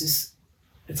unknowing, it's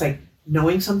like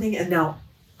knowing something and now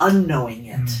unknowing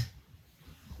it.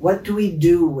 What do we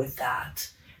do with that?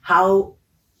 How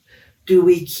do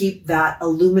we keep that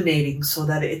illuminating so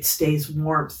that it stays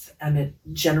warmth and it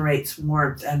generates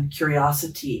warmth and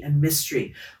curiosity and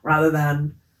mystery rather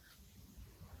than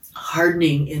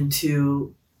hardening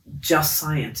into just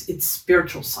science? It's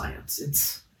spiritual science.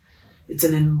 It's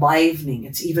an enlivening.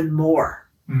 It's even more.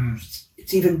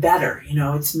 It's even better.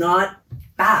 It's not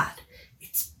bad.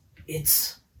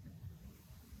 It's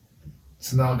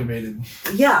amalgamated.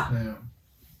 Yeah.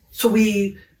 So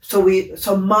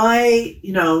my,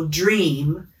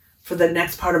 dream for the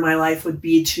next part of my life would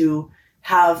be to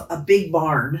have a big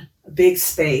barn, a big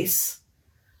space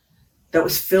that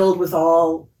was filled with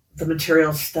all the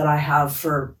materials that I have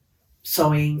for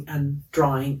sewing and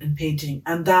drawing and painting,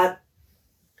 and that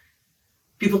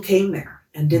people came there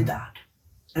and did that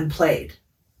and played.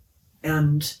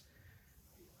 And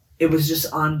it was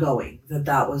just ongoing,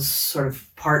 that was sort of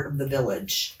part of the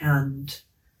village and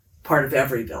part of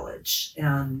every village.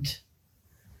 And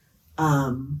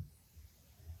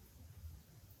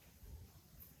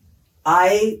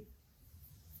I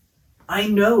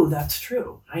know that's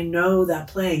true. I know that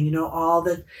playing, all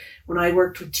that, when I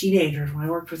worked with teenagers, when I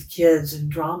worked with kids in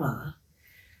drama,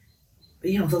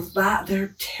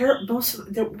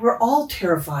 we're all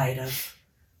terrified of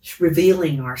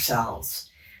revealing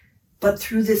ourselves. But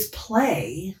through this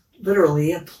play,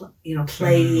 literally,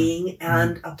 playing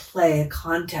and a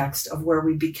context of where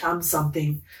we become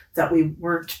something that we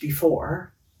weren't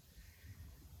before.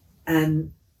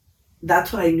 And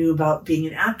that's what I knew about being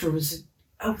an actor was,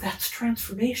 that's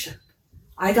transformation.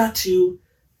 I got to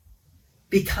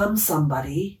become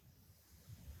somebody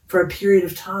for a period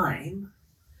of time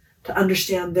to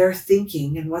understand their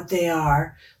thinking and what they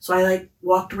are. So I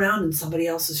walked around in somebody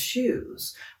else's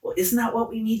shoes. Well, isn't that what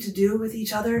we need to do with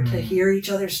each other? To hear each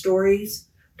other's stories,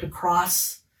 to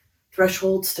cross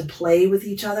thresholds, to play with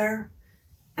each other.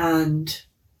 And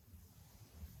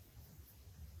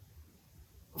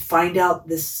find out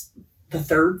the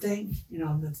third thing,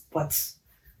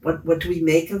 what do we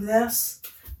make of this?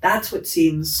 That's what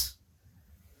seems,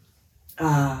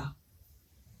 and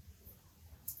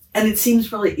it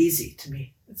seems really easy to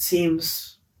me. It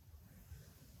seems,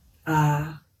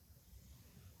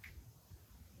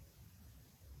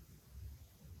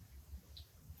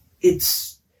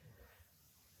 it's,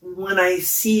 when I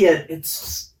see it,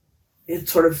 it's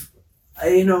sort of,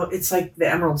 it's like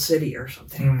the Emerald City or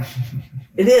something.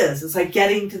 It is. It's like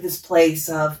getting to this place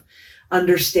of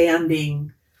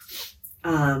understanding.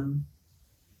 And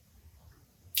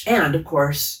of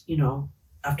course,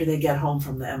 after they get home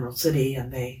from the Emerald City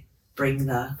and they bring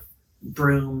the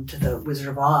broom to the Wizard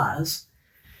of Oz,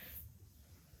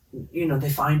 they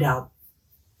find out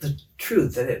the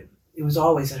truth that it was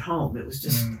always at home. It was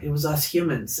just, it was us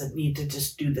humans that need to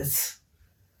just do this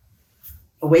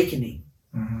awakening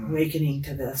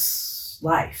to this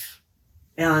life.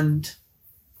 And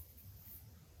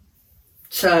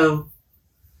so,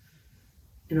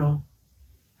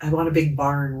 I want a big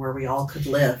barn where we all could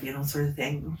live, sort of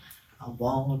thing. I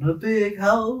want a big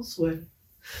house where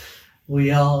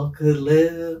we all could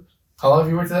live. How long have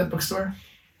you worked at that bookstore?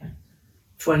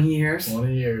 20 years.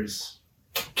 20 years.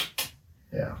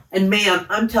 Yeah. And man,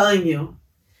 I'm telling you,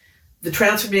 the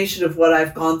transformation of what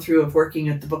I've gone through of working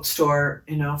at the bookstore,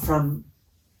 from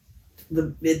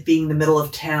it being the middle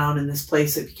of town and this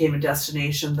place that became a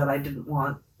destination that I didn't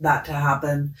want that to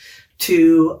happen,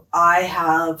 to I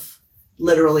have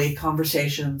literally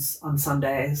conversations on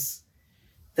Sundays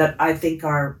that I think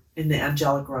are in the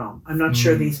angelic realm. I'm not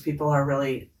sure these people are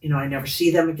really, I never see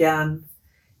them again,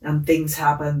 and things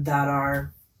happen that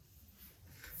are.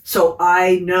 So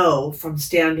I know from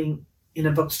standing in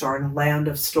a bookstore in a land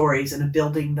of stories in a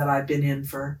building that I've been in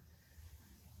for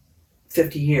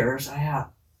 50 years. I have,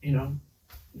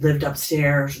 lived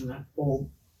upstairs and all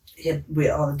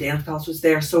the dance house was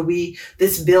there. So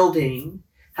this building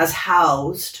has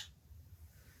housed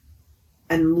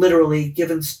and literally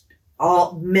given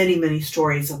many, many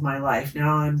stories of my life.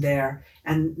 Now I'm there,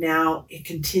 and now it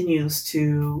continues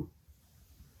to,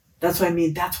 that's what I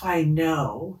mean. That's why I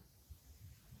know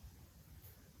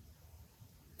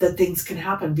that things can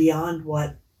happen beyond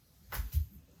what,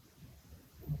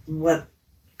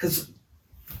 because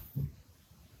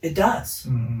it does.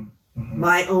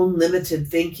 My own limited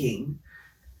thinking,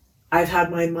 I've had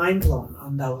my mind blown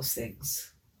on those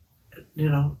things,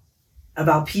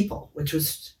 about people, which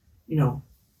was,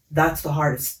 that's the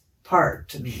hardest part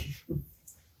to me.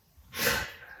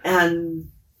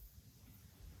 And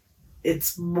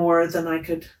it's more than I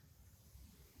could.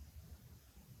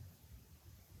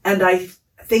 And I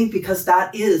think because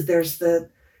there's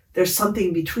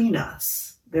something between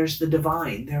us. There's the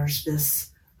divine. There's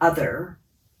this other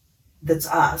that's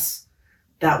us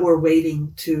that we're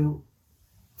waiting to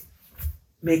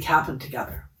make happen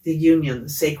together. The union, the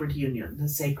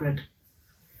sacred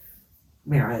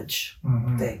marriage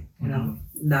thing, And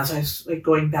that's why I was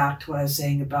going back to what I was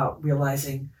saying about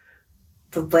realizing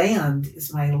the land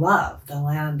is my love. The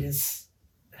land has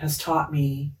taught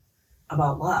me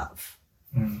about love.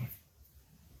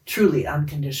 Truly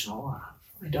unconditional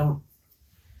love.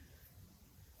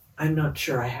 I'm not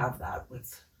sure I have that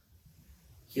with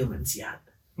humans yet.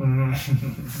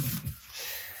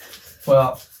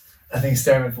 Well, I think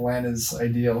starting with the land is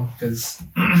ideal because,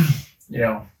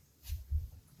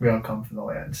 we all come from the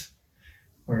land.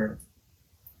 I'm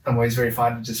always very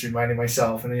fond of just reminding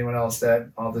myself and anyone else that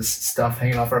all this stuff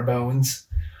hanging off our bones,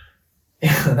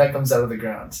 that comes out of the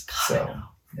ground. So,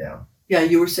 yeah. Yeah,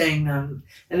 you were saying, and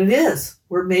it is.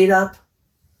 We're made up.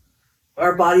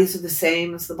 Our bodies are the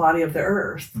same as the body of the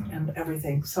earth and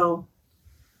everything. So,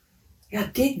 yeah,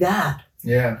 dig that.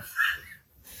 Yeah.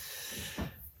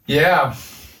 Yeah.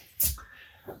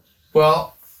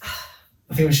 Well,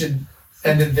 I think we should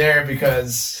end it there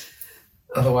because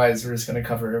otherwise we're just going to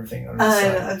cover everything on this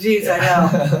side. Geez, I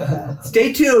know.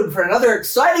 Stay tuned for another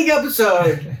exciting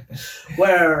episode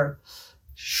where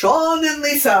Sean and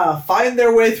Lisa find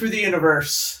their way through the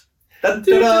universe. Dun,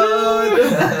 dun,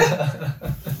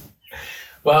 dun.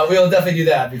 Well, we'll definitely do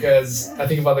that because I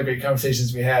think about the great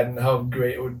conversations we had and how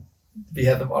great it would be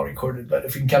have them all recorded. But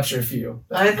if we can capture a few.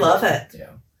 I'd love it.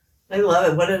 Yeah. I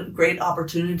love it. What a great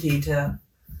opportunity to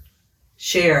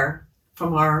share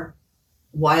from our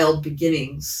wild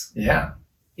beginnings. Yeah.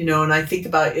 And I think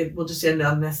about it, we'll just end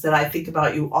on this, that I think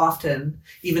about you often,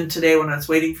 even today when I was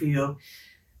waiting for you,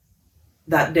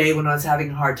 that day when I was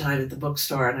having a hard time at the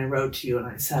bookstore, and I wrote to you and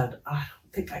I said, I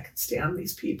don't think I can stand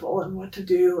these people and what to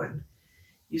do. And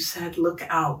you said, look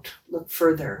out, look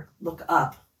further, look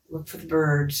up, look for the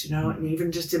birds, and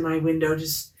even just in my window,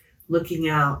 just looking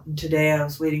out. And today I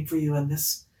was waiting for you, and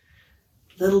this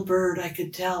little bird, I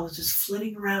could tell, was just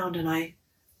flitting around, and I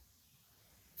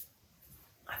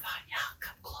thought, yeah,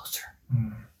 come closer.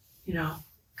 You know,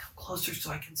 come closer so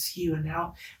I can see you. And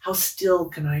how still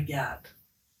can I get?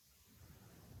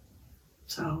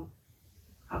 So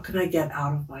how can I get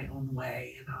out of my own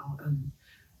way, you know, and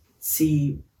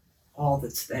see all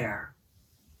that's there?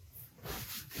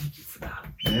 Thank you for that.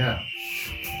 Yeah.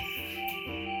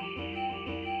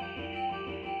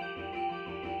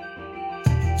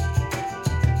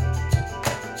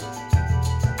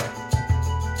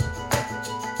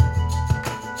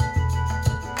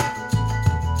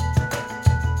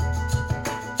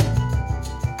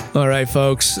 All right,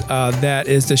 folks, that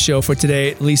is the show for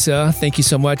today. Lisa, thank you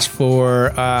so much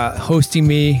for hosting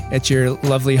me at your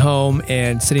lovely home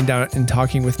and sitting down and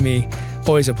talking with me.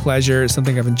 Always a pleasure. It's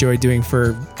something I've enjoyed doing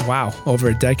for, over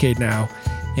a decade now,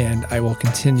 and I will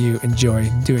continue enjoy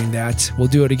doing that. We'll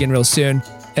do it again real soon.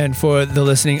 And for the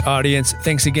listening audience,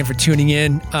 thanks again for tuning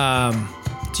in.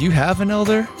 Do you have an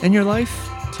elder in your life?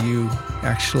 Do you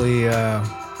actually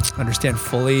understand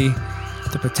fully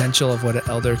the potential of what an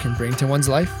elder can bring to one's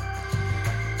life?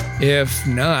 If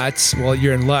not, well,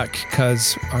 you're in luck,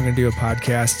 because I'm going to do a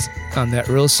podcast on that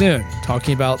real soon,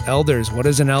 talking about elders. What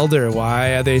is an elder?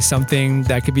 Why are they something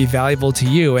that could be valuable to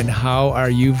you? And how are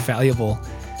you valuable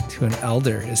to an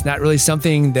elder? It's not really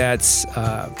something that's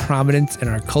prominent in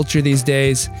our culture these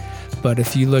days, but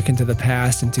if you look into the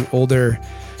past, into older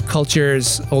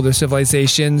cultures, older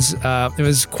civilizations, it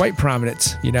was quite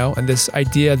prominent, you know, and this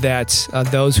idea that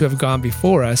those who have gone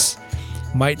before us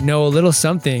might know a little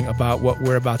something about what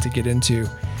we're about to get into,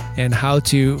 and how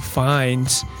to find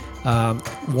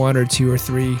one or two or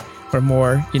three or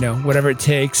more, you know, whatever it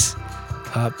takes,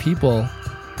 people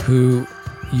who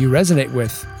you resonate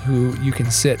with, who you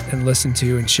can sit and listen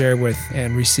to and share with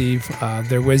and receive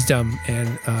their wisdom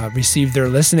and receive their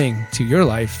listening to your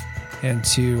life, and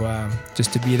to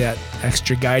just to be that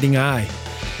extra guiding eye,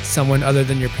 someone other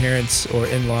than your parents or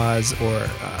in-laws or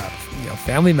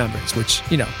family members, which,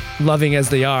 you know, loving as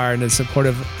they are and as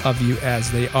supportive of you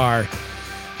as they are,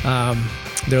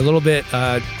 they're a little bit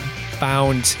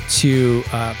bound to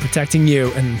protecting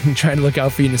you and trying to look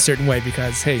out for you in a certain way,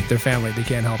 because, hey, they're family, they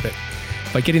can't help it.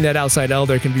 But getting that outside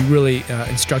elder can be really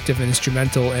instructive and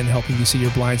instrumental in helping you see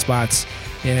your blind spots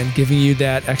and giving you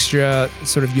that extra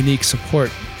sort of unique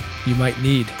support you might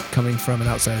need coming from an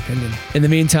outside opinion. In the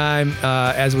meantime,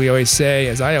 as I always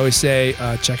say,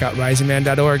 check out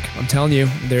risingman.org. I'm telling you,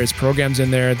 there's programs in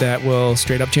there that will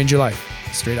straight up change your life.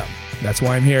 Straight up. That's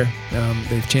why I'm here.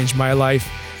 They've changed my life.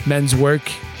 Men's work,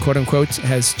 quote unquote,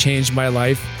 has changed my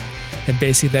life. And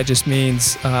basically that just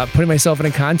means putting myself in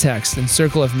a context and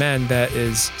circle of men that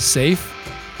is safe,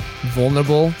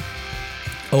 vulnerable,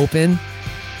 open,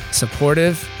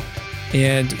 supportive,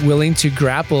 and willing to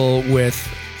grapple with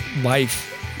life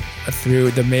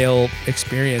through the male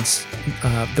experience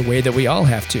the way that we all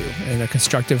have to, in a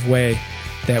constructive way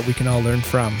that we can all learn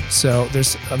from. So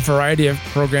there's a variety of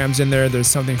programs in there. There's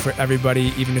something for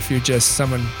everybody, even if you're just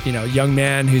someone, you know, young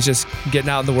man who's just getting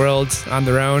out in the world on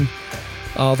their own,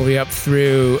 all the way up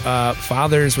through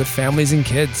fathers with families and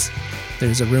kids.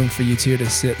 There's a room for you too to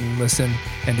sit and listen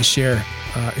and to share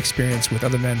experience with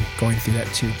other men going through that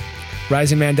too.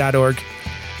 risingman.org.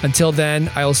 Until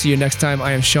then, I will see you next time.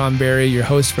 I am Sean Barry, your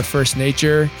host for First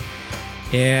Nature,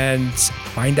 and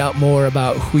find out more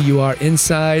about who you are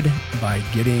inside by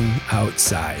getting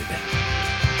outside.